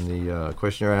 The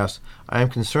questioner asks, I am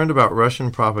concerned about Russian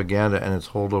propaganda and its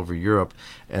hold over Europe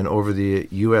and over the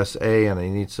USA, and I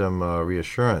need some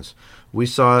reassurance. We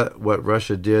saw what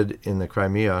Russia did in the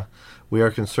Crimea. We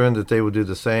are concerned that they will do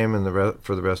the same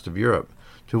for the rest of Europe.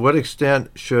 To what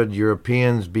extent should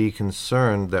Europeans be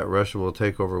concerned that Russia will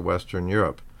take over Western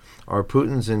Europe? Are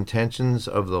Putin's intentions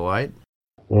of the light?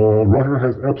 Russia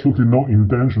has absolutely no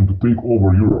intention to take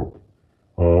over Europe.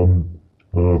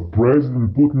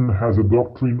 President Putin has a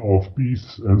doctrine of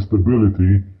peace and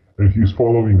stability, and he's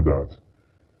following that.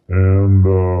 And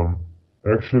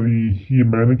actually, he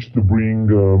managed to bring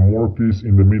more peace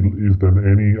in the Middle East than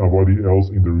anybody else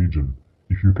in the region.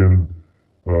 If you can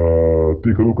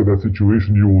take a look at that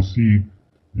situation, you will see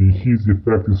his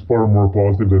effect is far more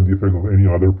positive than the effect of any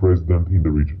other president in the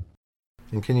region.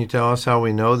 And can you tell us how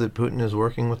we know that Putin is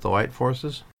working with the light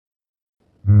forces?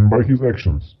 By his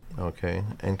actions. Okay.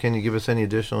 And can you give us any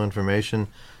additional information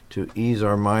to ease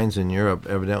our minds in Europe?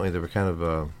 Evidently, they were kind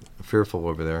of fearful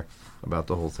over there about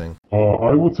the whole thing.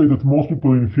 I would say that most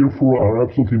people in fearful are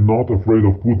absolutely not afraid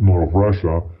of Putin or of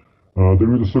Russia.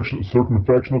 There is a certain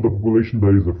fraction of the population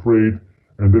that is afraid,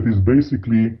 and that is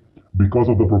basically because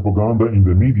of the propaganda in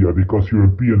the media, because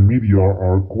European media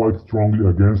are quite strongly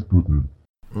against Putin.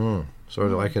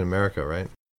 Sort of like in America, right?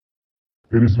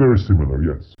 It is very similar,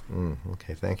 yes.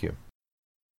 Okay, thank you.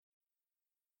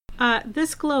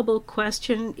 This global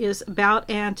question is about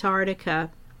Antarctica.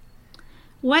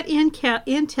 What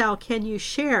intel can you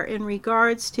share in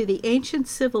regards to the ancient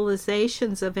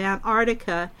civilizations of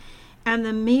Antarctica and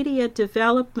the media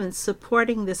developments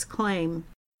supporting this claim?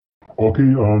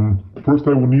 Okay, first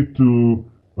I will need to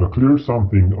clear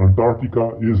something.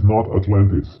 Antarctica is not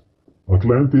Atlantis.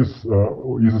 Atlantis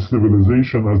is a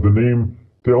civilization, as the name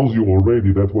tells you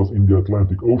already, that was in the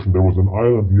Atlantic Ocean. There was an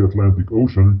island in the Atlantic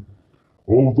Ocean,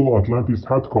 although Atlantis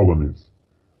had colonies.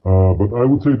 But I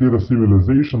would say that a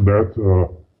civilization that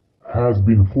has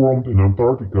been formed in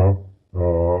Antarctica,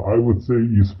 I would say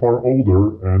is far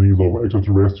older and is of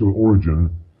extraterrestrial origin.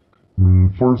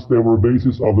 First, there were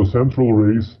bases of the Central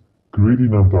Race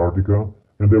created in Antarctica,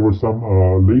 and there were some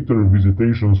later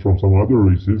visitations from some other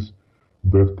races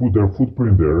that put their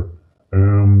footprint there.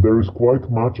 And there is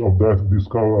quite much of that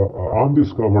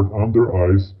undiscovered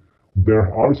under ice.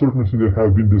 There are certain things that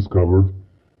have been discovered,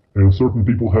 and certain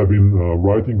people have been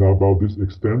writing about this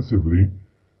extensively.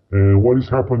 And what is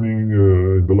happening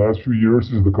in the last few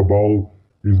years is the cabal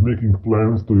is making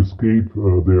plans to escape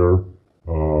there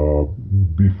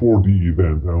before the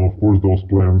event. And of course, those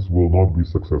plans will not be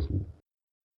successful.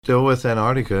 Still with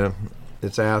Antarctica,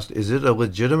 it's asked, is it a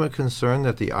legitimate concern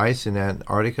that the ice in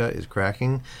Antarctica is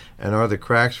cracking? And are the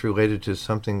cracks related to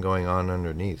something going on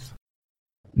underneath?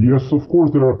 Yes, of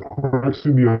course, there are cracks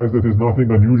in the ice. That is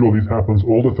nothing unusual. This happens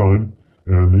all the time.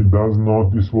 And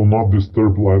this will not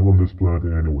disturb life on this planet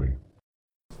in any way.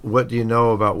 What do you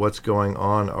know about what's going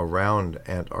on around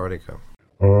Antarctica?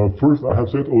 First, I have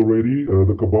said already,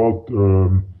 the Cabal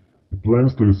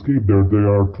plans to escape there. They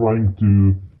are trying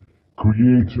to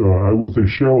create, I would say,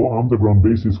 shallow underground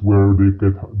bases where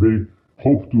they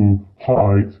hope to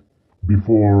hide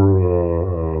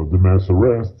before the mass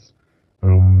arrests.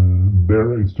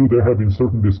 It's true there have been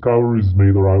certain discoveries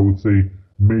made, or I would say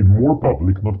made more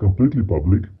public, not completely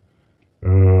public,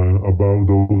 about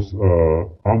those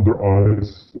under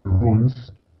ice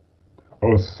ruins,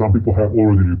 as some people have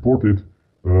already reported.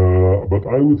 But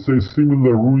I would say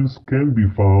similar ruins can be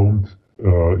found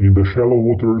in the shallow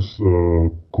waters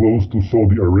close to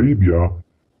Saudi Arabia,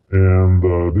 and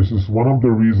this is one of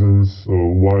the reasons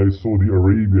why Saudi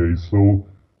Arabia is so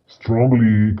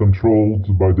strongly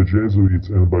controlled by the Jesuits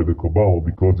and by the Cabal,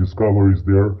 because discoveries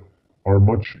there are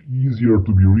much easier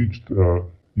to be reached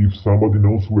if somebody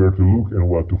knows where to look and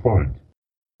what to find.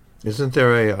 Isn't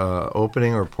there a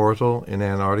opening or portal in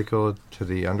Antarctica to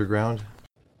the underground?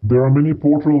 There are many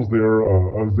portals there,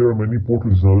 as there are many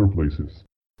portals in other places.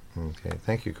 Okay,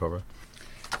 thank you, Cobra.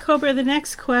 Cobra, the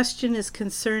next question is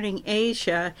concerning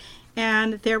Asia,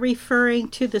 and they're referring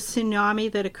to the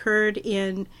tsunami that occurred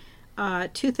in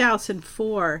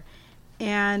 2004.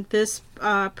 And this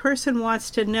person wants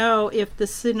to know if the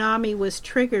tsunami was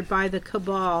triggered by the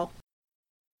Cabal.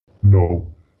 No.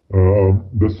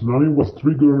 The tsunami was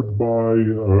triggered by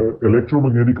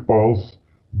electromagnetic pulse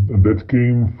that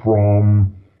came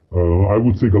from, I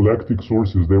would say, galactic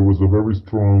sources. There was a very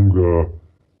strong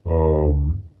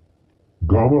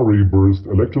gamma ray burst,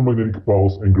 electromagnetic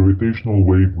pulse, and gravitational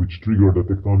wave which triggered the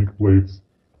tectonic plates,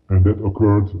 and that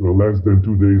occurred less than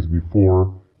 2 days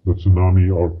before the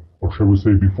tsunami, or shall we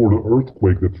say before the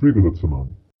earthquake that triggered the tsunami.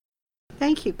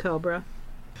 Thank you, Cobra.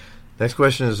 Next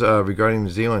question is regarding New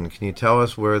Zealand. Can you tell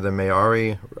us where the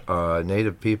Maori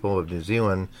native people of New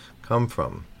Zealand come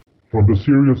from? From the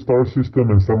Sirius star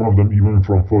system, and some of them even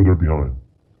from further behind,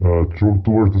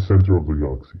 towards the center of the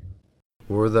galaxy.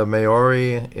 Were the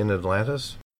Maori in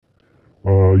Atlantis?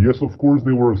 Yes, of course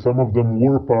they were. Some of them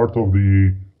were part of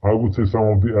I would say, some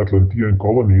of the Atlantean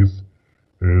colonies,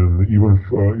 and even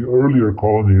earlier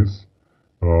colonies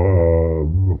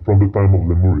from the time of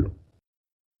Lemuria.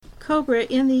 Cobra,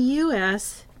 in the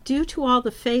U.S., due to all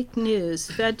the fake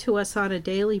news fed to us on a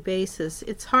daily basis,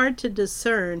 it's hard to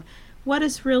discern what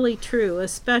is really true,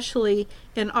 especially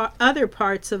in other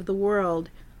parts of the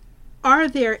world. Are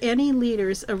there any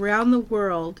leaders around the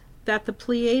world that the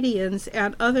Pleiadians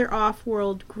and other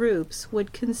off-world groups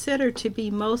would consider to be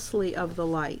mostly of the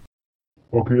light?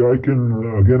 Okay, I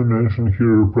can again mention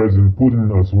here President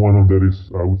Putin as one that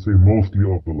is, I would say, mostly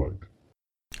of the light.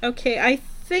 Okay, I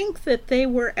think that they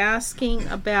were asking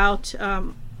about,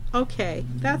 okay,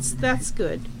 that's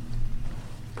good.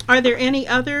 Are there any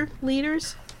other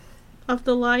leaders of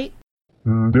the light?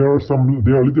 There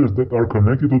are leaders that are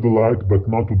connected to the light, but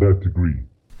not to that degree.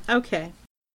 Okay.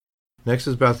 Next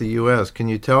is about the U.S. Can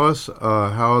you tell us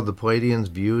how the Pleiadians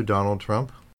view Donald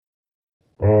Trump?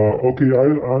 Okay,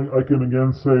 I can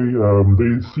again say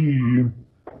they see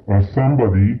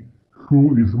somebody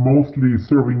who is mostly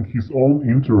serving his own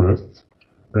interests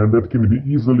and that can be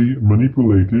easily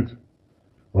manipulated.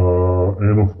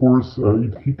 And of course,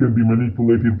 he can be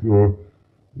manipulated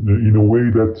in a way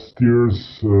that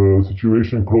steers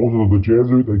situation closer to the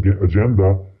Jesuit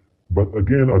agenda. But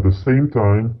again, at the same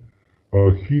time,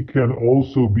 he can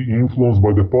also be influenced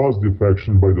by the positive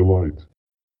action, by the light.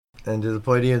 And do the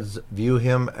Pleiadians view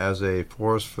him as a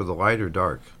force for the light or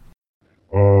dark?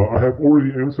 I have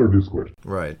already answered this question.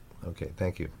 Right. Okay,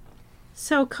 thank you.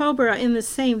 So, Cobra, in the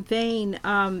same vein,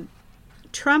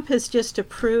 Trump has just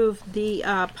approved the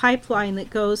pipeline that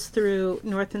goes through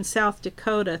North and South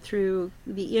Dakota through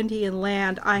the Indian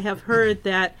land. I have heard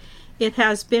that it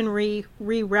has been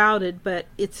rerouted, but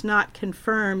it's not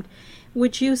confirmed.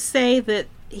 Would you say that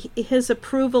his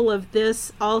approval of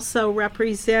this also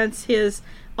represents his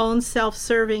own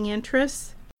self-serving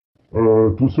interests?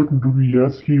 To a certain degree,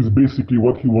 yes. He's basically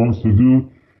what he wants to do.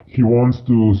 He wants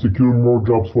to secure more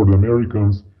jobs for the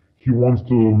Americans. He wants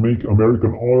to make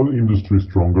American oil industry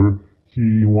stronger.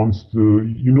 He wants to,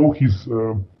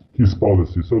 his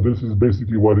policy. So this is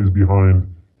basically what is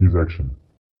behind his action.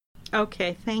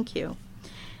 Okay, thank you.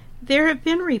 There have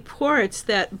been reports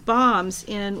that bombs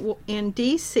in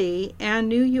D.C. and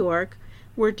New York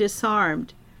were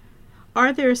disarmed.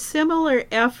 Are there similar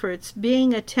efforts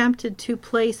being attempted to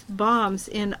place bombs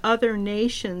in other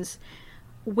nations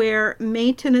where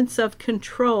maintenance of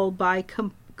control by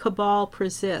cabal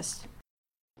persists?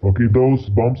 Okay, those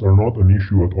bombs are not an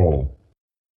issue at all.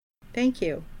 Thank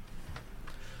you.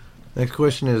 Next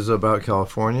question is about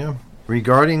California.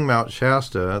 Regarding Mount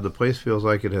Shasta, the place feels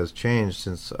like it has changed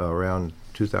since around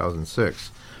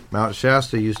 2006. Mount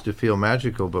Shasta used to feel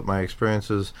magical, but my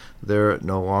experiences there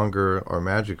no longer are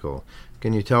magical.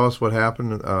 Can you tell us what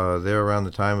happened there around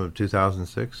the time of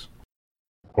 2006?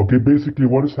 Okay, basically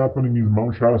what is happening in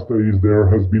Mount Shasta is there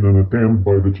has been an attempt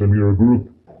by the Chamira group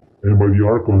and by the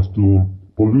Archons to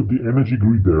pollute the energy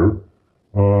grid there.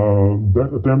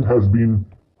 That attempt has been,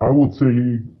 I would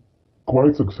say,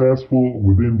 quite successful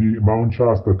within the Mount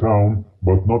Shasta town,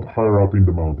 but not higher up in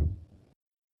the mountain.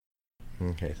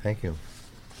 Okay, thank you.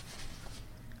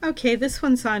 Okay, this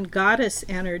one's on goddess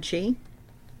energy.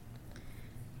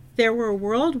 There were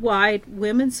worldwide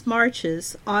women's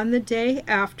marches on the day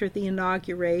after the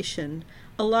inauguration.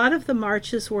 A lot of the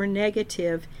marches were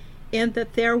negative in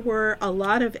that there were a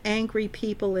lot of angry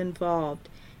people involved.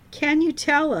 Can you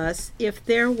tell us if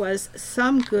there was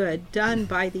some good done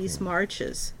by these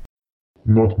marches?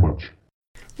 Not much.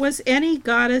 Was any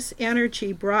goddess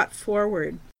energy brought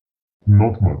forward?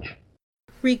 Not much.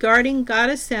 Regarding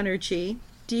goddess energy,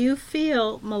 do you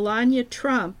feel Melania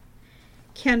Trump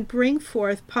can bring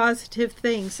forth positive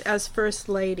things as First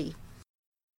Lady?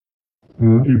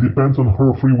 It depends on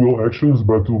her free will actions,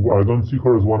 but I don't see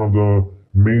her as one of the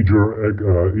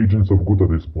major agents of good at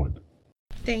this point.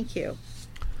 Thank you.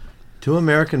 2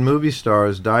 American movie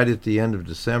stars died at the end of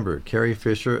December, Carrie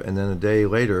Fisher and then a day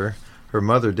later, her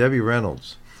mother, Debbie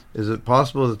Reynolds. Is it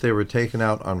possible that they were taken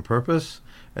out on purpose?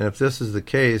 And if this is the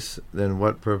case, then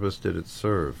what purpose did it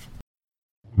serve?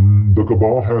 The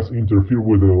cabal has interfered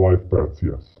with their life paths,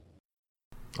 yes.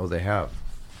 Oh, they have?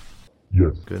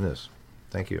 Yes. Goodness.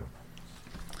 Thank you.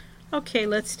 Okay,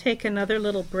 let's take another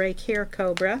little break here,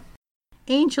 Cobra.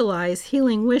 Angel Eye's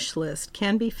Healing Wish List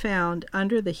can be found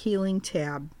under the Healing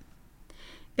tab.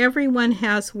 Everyone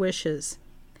has wishes.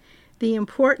 The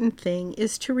important thing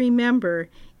is to remember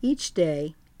each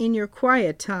day in your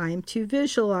quiet time to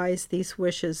visualize these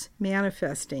wishes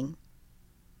manifesting.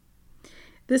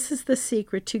 This is the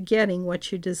secret to getting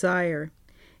what you desire.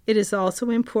 It is also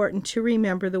important to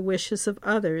remember the wishes of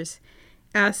others,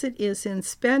 as it is in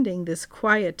spending this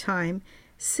quiet time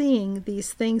seeing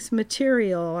these things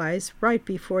materialize right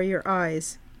before your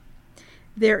eyes.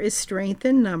 There is strength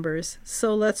in numbers,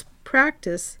 so let's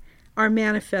practice our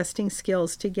manifesting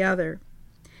skills together.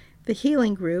 The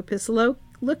healing group is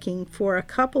looking for a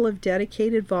couple of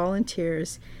dedicated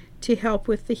volunteers to help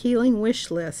with the healing wish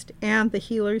list and the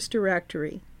healer's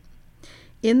directory.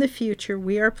 In the future,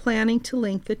 we are planning to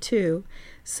link the two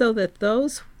so that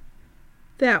those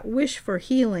that wish for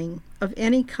healing of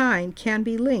any kind can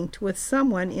be linked with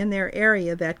someone in their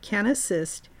area that can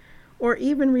assist, or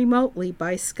even remotely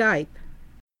by Skype.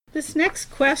 This next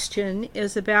question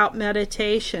is about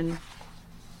meditation.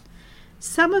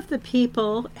 Some of the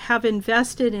people have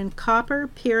invested in copper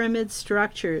pyramid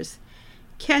structures.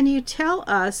 Can you tell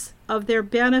us of their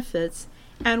benefits,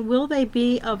 and will they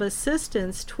be of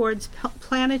assistance towards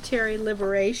planetary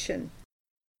liberation?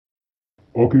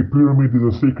 Okay, pyramid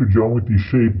is a sacred geometry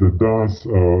shape that does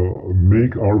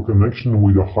make our connection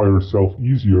with a higher self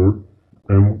easier,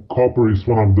 and copper is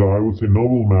one of the, I would say,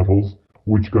 noble metals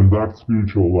which conduct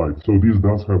spiritual light. So this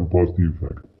does have a positive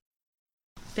effect.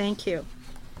 Thank you.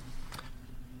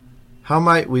 How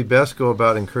might we best go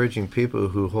about encouraging people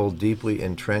who hold deeply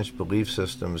entrenched belief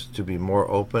systems to be more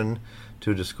open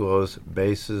to disclose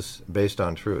based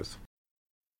on truth?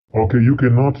 Okay, you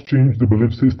cannot change the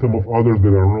belief system of others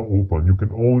that are not open. You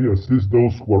can only assist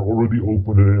those who are already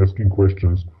open and asking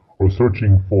questions or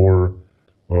searching for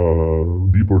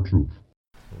deeper truth.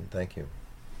 Thank you.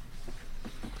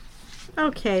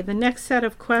 Okay, the next set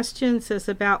of questions is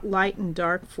about light and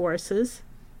dark forces.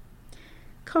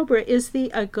 Cobra, is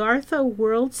the Agartha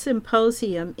World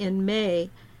Symposium in May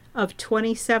of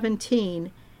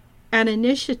 2017 an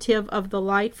initiative of the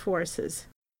light forces?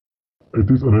 It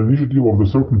is an initiative of the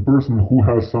certain person who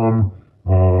has some,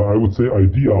 I would say,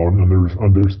 idea or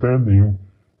understanding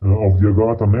of the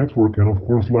Agartha network, and of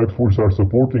course light forces are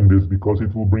supporting this because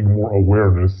it will bring more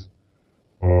awareness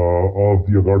of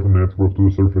the Agartha network to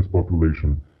the surface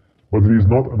population. But it is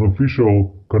not an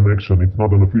official connection, it's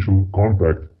not an official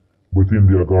contact within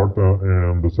the Agartha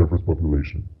and the surface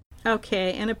population.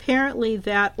 Okay, and apparently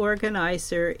that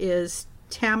organizer is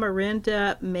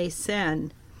Tamarinda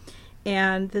Mason,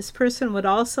 and this person would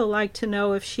also like to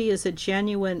know if she is a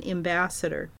genuine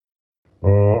ambassador.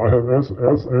 I have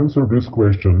answered this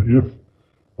question.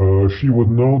 If she would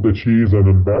know that she is an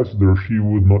ambassador, she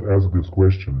would not ask this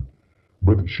question.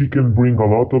 But she can bring a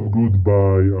lot of good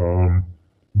by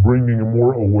bringing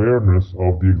more awareness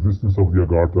of the existence of the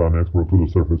Agartha network to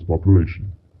the surface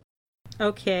population.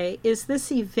 Okay, is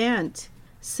this event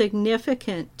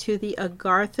significant to the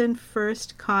Agarthan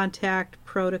First Contact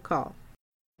Protocol?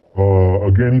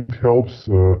 Again, it helps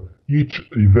each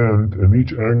event and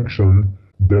each action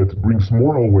that brings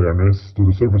more awareness to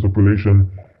the surface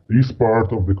population is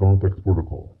part of the contact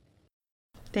protocol.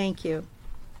 Thank you.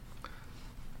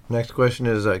 Next question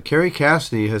is, Carrie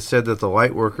Cassidy has said that the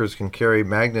light workers can carry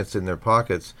magnets in their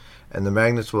pockets, and the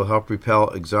magnets will help repel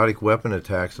exotic weapon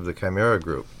attacks of the Chimera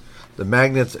group. The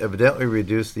magnets evidently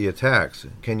reduce the attacks.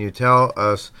 Can you tell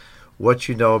us what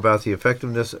you know about the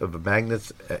effectiveness of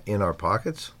magnets in our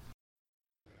pockets?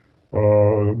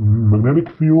 Magnetic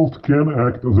fields can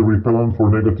act as a repellent for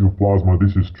negative plasma.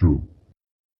 This is true.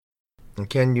 And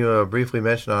can you briefly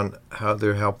mention on how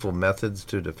they're helpful methods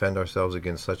to defend ourselves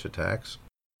against such attacks?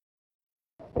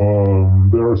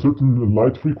 There are certain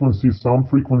light frequencies, sound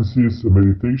frequencies,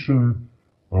 meditation,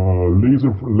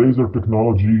 laser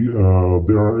technology.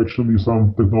 There are actually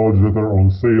some technologies that are on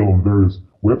sale on various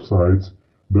websites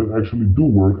that actually do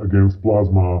work against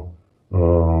plasma.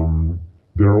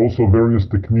 There are also various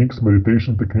techniques,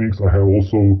 meditation techniques. I have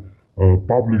also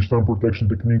published some protection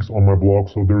techniques on my blog,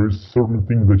 so there is certain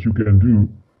things that you can do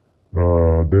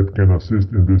that can assist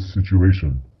in this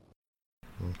situation.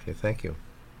 Okay, thank you.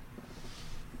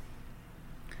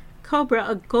 Cobra,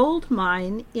 a gold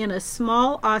mine in a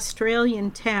small Australian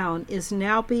town is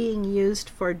now being used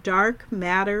for dark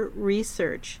matter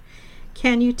research.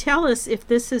 Can you tell us if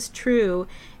this is true,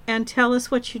 and tell us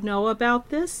what you know about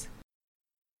this?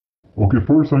 Okay,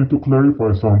 first I need to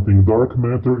clarify something. Dark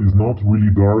matter is not really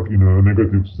dark in a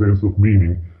negative sense of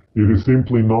meaning. It is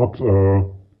simply not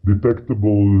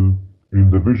detectable in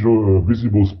the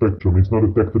visible spectrum. It's not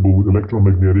detectable with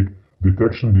electromagnetic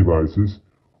detection devices.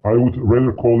 I would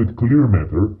rather call it clear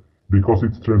matter because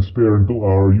it's transparent to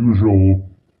our usual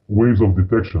ways of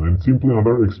detection. And simply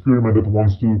another experiment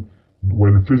that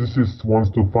when physicists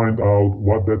want to find out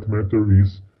what that matter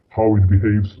is, how it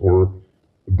behaves, or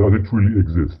does it really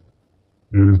exist.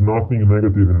 There is nothing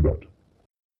negative in that.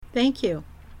 Thank you.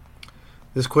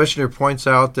 This questioner points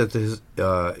out that it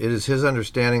is his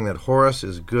understanding that Horus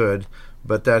is good,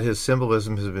 but that his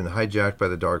symbolism has been hijacked by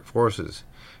the dark forces.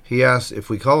 He asks, if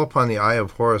we call upon the Eye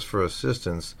of Horus for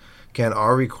assistance, can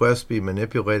our requests be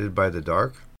manipulated by the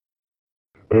dark?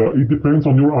 It depends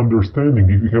on your understanding.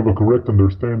 If you have a correct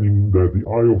understanding that the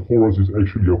Eye of Horus is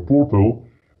actually a portal,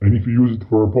 and if you use it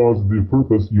for a positive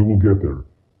purpose, you will get there.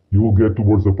 You will get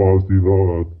towards a positive,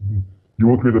 you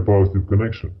will create a positive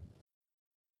connection.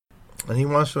 And he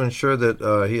wants to ensure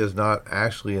that he is not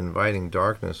actually inviting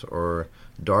darkness or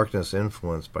darkness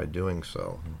influence by doing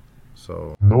so.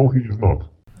 So, No, he is not.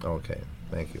 okay,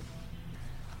 thank you.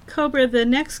 Cobra, the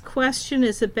next question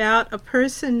is about a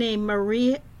person named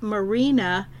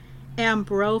Marina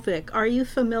Ambrovic. Are you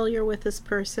familiar with this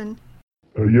person?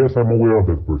 Yes, I'm aware of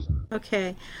that person.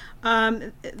 Okay.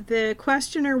 The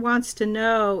questioner wants to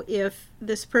know if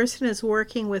this person is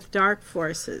working with dark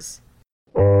forces.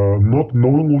 Not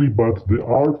knowingly, but the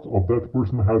art of that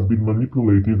person has been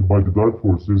manipulated by the dark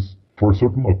forces for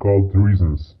certain occult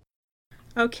reasons.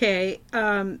 Okay,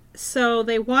 so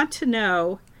they want to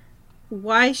know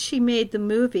why she made the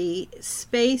movie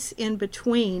Space in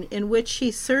Between, in which she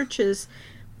searches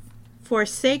for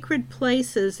sacred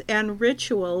places and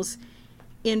rituals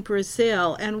in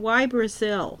Brazil, and why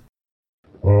Brazil?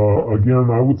 Again,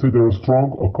 I would say there are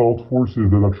strong occult forces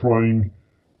that are trying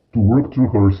to work through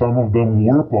her. Some of them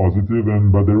were positive,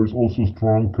 but there is also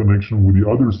strong connection with the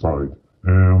other side.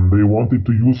 And they wanted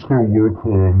to use her work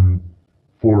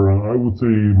for, I would say,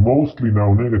 mostly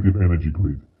now negative energy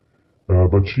grid.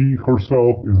 But she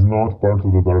herself is not part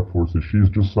of the dark forces. She is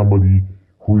just somebody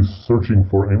who is searching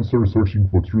for answers, searching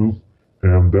for truth,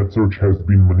 and that search has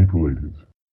been manipulated.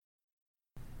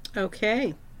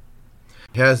 Okay.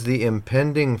 Has the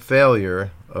impending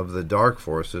failure of the dark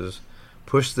forces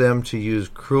pushed them to use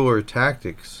crueler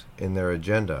tactics in their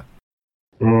agenda?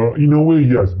 In a way,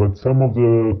 yes, but some of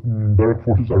the dark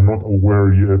forces are not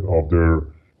aware yet of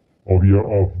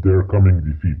their coming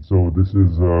defeat. So this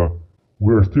is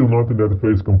we're still not in that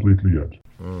phase completely yet.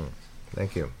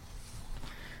 Thank you.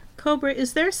 Cobra,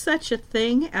 is there such a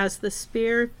thing as the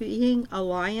Spear Being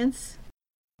Alliance?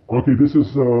 Okay, this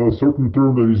is a certain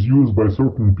term that is used by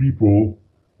certain people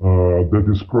that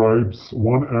describes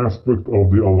one aspect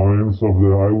of the alliance of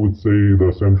the, I would say,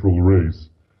 the central race.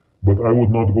 But I would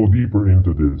not go deeper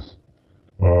into this.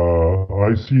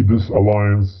 I see this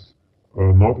alliance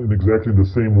not in exactly the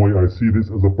same way. I see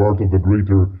this as a part of a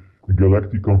greater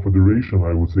galactic confederation,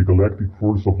 I would say, galactic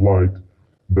force of light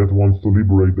that wants to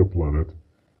liberate the planet.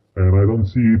 And I don't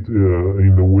see it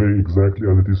in the way exactly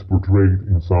as it is portrayed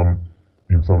in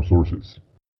some sources.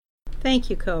 Thank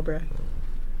you, Cobra.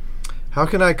 How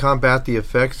can I combat the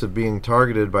effects of being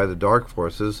targeted by the dark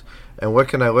forces, and what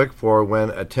can I look for when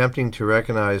attempting to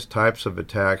recognize types of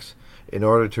attacks in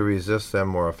order to resist them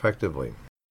more effectively?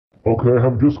 Okay, I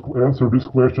have just answered this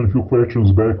question a few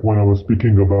questions back when I was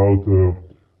speaking about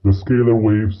the scalar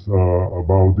waves,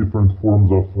 about different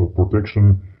forms of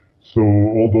protection. So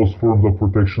all those forms of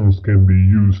protections can be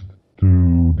used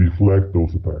to deflect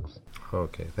those attacks.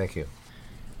 Okay, thank you.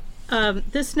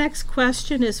 This next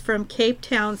question is from Cape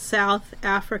Town, South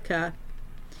Africa.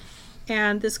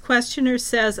 And this questioner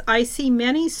says, I see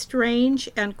many strange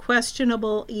and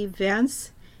questionable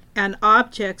events and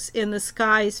objects in the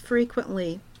skies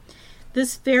frequently.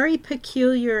 This very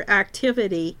peculiar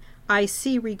activity I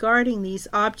see regarding these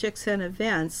objects and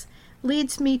events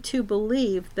leads me to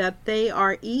believe that they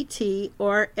are ET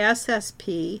or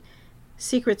SSP,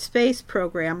 Secret Space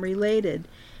Program, related.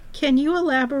 Can you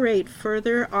elaborate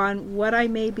further on what I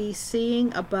may be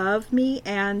seeing above me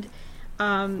and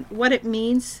what it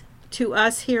means to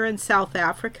us here in South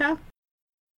Africa?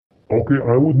 Okay,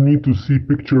 I would need to see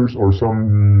pictures or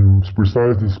some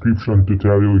precise description to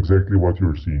tell you exactly what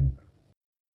you're seeing.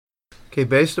 Okay,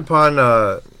 based upon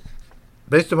a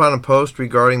post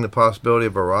regarding the possibility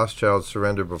of a Rothschild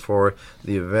surrender before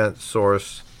the event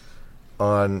source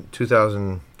on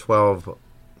 2012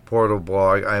 Portal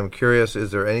blog, I am curious,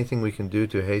 is there anything we can do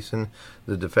to hasten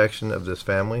the defection of this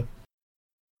family?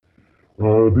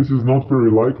 This is not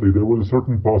very likely. There was a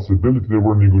certain possibility. There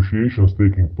were negotiations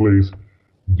taking place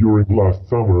during last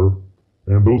summer,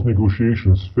 and those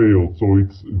negotiations failed, so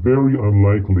it's very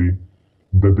unlikely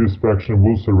that this faction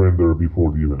will surrender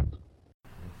before the event.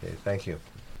 Okay, thank you.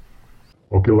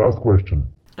 Okay, last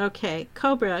question. Okay,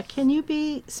 Cobra, can you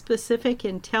be specific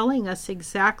in telling us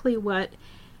exactly what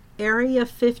Area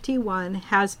 51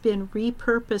 has been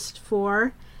repurposed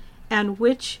for and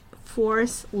which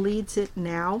force leads it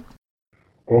now?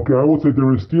 Okay, I would say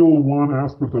there is still one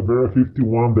aspect of Area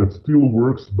 51 that still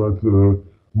works, but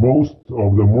most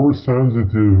of the more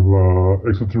sensitive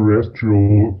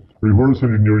extraterrestrial reverse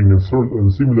engineering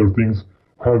and similar things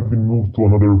have been moved to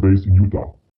another base in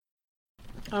Utah.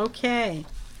 Okay.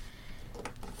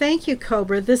 Thank you,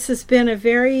 Cobra. This has been a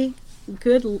very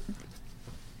good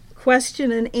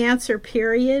question and answer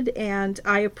period, and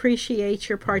I appreciate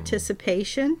your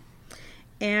participation.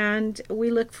 And we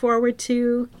look forward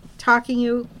to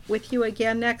talking with you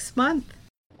again next month.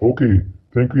 Okay,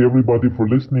 thank you everybody for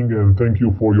listening, and thank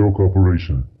you for your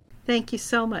cooperation. Thank you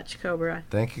so much, Cobra.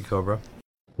 Thank you, Cobra.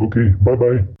 Okay,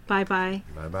 bye-bye. Bye-bye.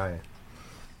 Bye-bye.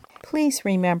 Please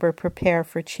remember Prepare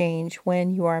for Change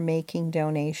when you are making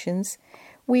donations.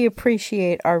 We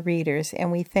appreciate our readers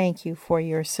and we thank you for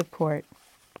your support.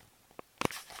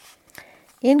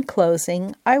 In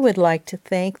closing, I would like to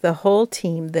thank the whole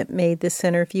team that made this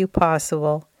interview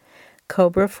possible.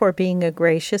 Cobra for being a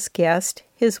gracious guest.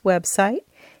 His website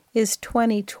is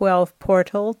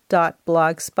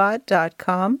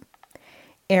 2012portal.blogspot.com.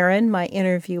 Aaron, my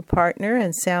interview partner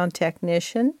and sound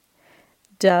technician.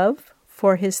 Dove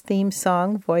for his theme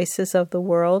song, Voices of the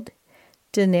World.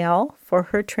 Danelle for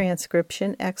her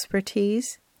transcription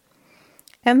expertise.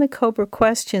 And the Cobra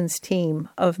Questions team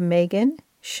of Megan,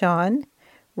 Sean,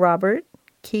 Robert,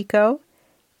 Kiko,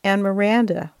 and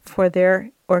Miranda for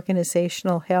their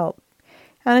organizational help.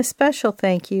 And a special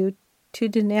thank you to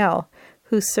Danelle,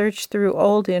 who searched through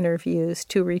old interviews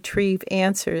to retrieve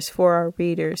answers for our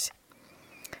readers.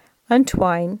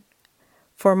 Untwine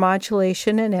for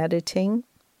modulation and editing,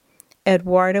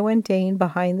 Eduardo and Dane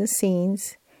behind the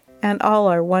scenes, and all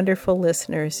our wonderful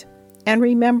listeners. And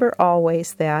remember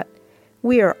always that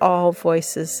we are all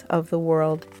voices of the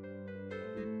world.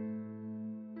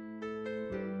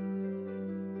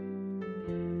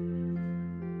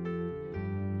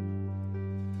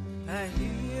 I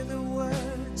hear the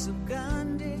words of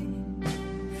Gandhi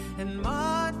and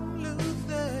Martin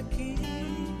Luther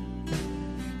King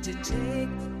to take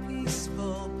the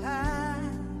peaceful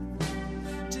path,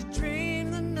 to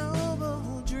dream the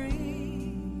noble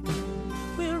dream.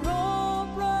 We're all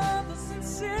brothers and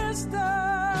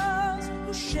sisters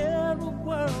who share a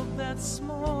world that's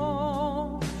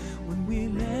small. When we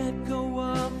let go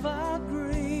of our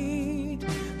greed,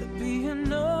 there'll be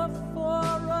enough for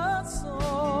us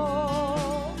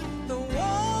all. The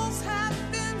walls have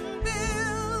been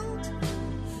built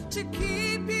to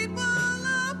keep people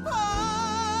apart.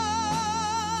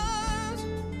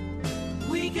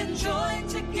 We can join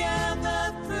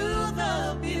together through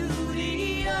the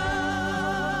beauty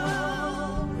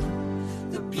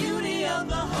of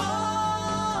the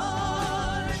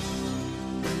heart.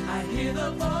 I hear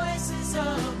the voices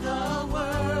of the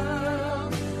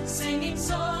world singing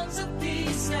songs of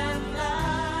peace and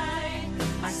light.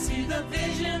 I see the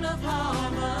vision of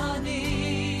harmony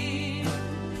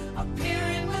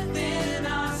appearing within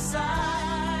our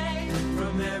sight.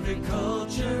 From every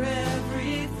culture,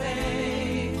 every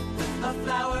faith, a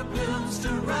flower blooms to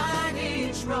right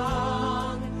each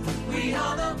wrong. We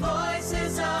are the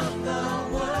voices of the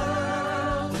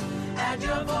world. Add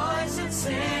your voice and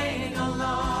sing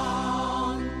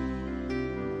along.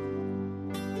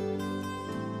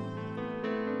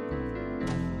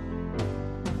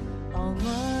 All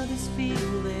mothers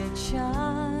feel their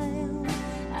child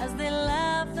as they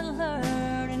laugh and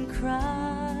learn and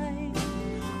cry.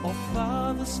 All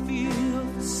fathers feel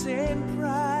the same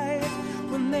pride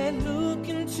when they look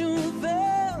into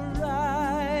their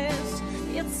eyes.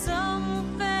 Yet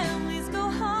some families go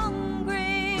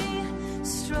hungry,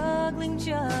 struggling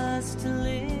just to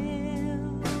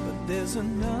live. But there's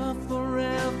enough for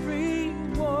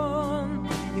everyone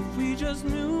if we just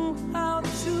knew how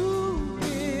to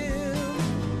give.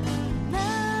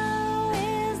 Now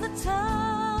is the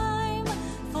time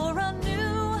for a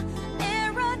new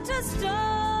era to start.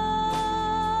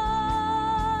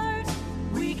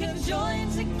 We can join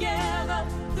together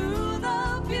through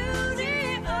the beauty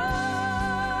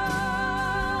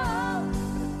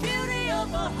of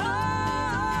the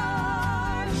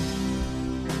heart.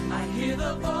 I hear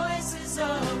the voices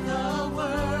of the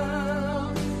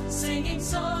world singing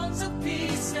songs of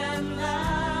peace and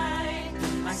light.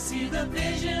 I see the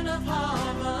vision of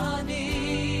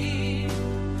harmony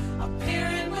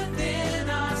appearing within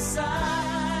our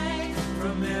sight.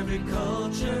 From every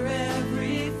culture,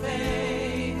 every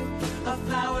faith, a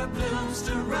flower blooms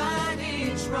to right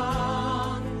each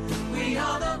wrong. We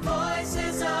are the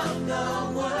voices of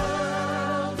the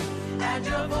world. Add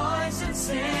your voice and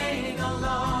sing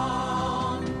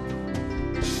along.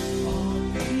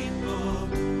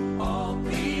 All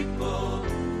people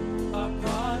are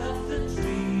part of the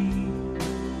dream.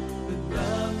 With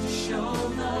love to show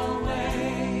the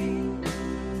way,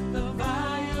 the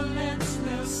violence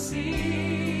will cease.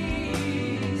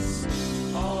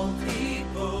 All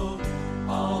people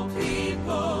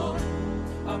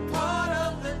are part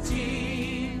of the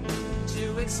team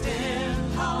to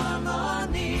extend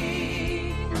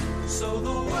harmony, so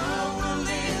the world will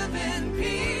live in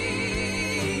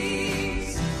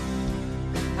peace.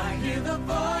 I hear the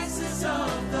voices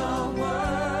of the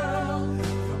world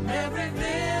from every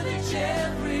village,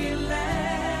 every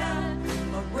land,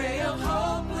 a ray of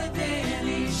hope within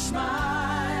each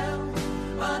smile,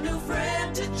 a new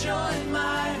friend to join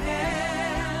my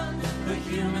hand.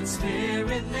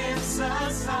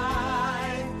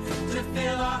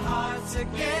 once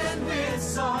again with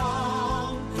song.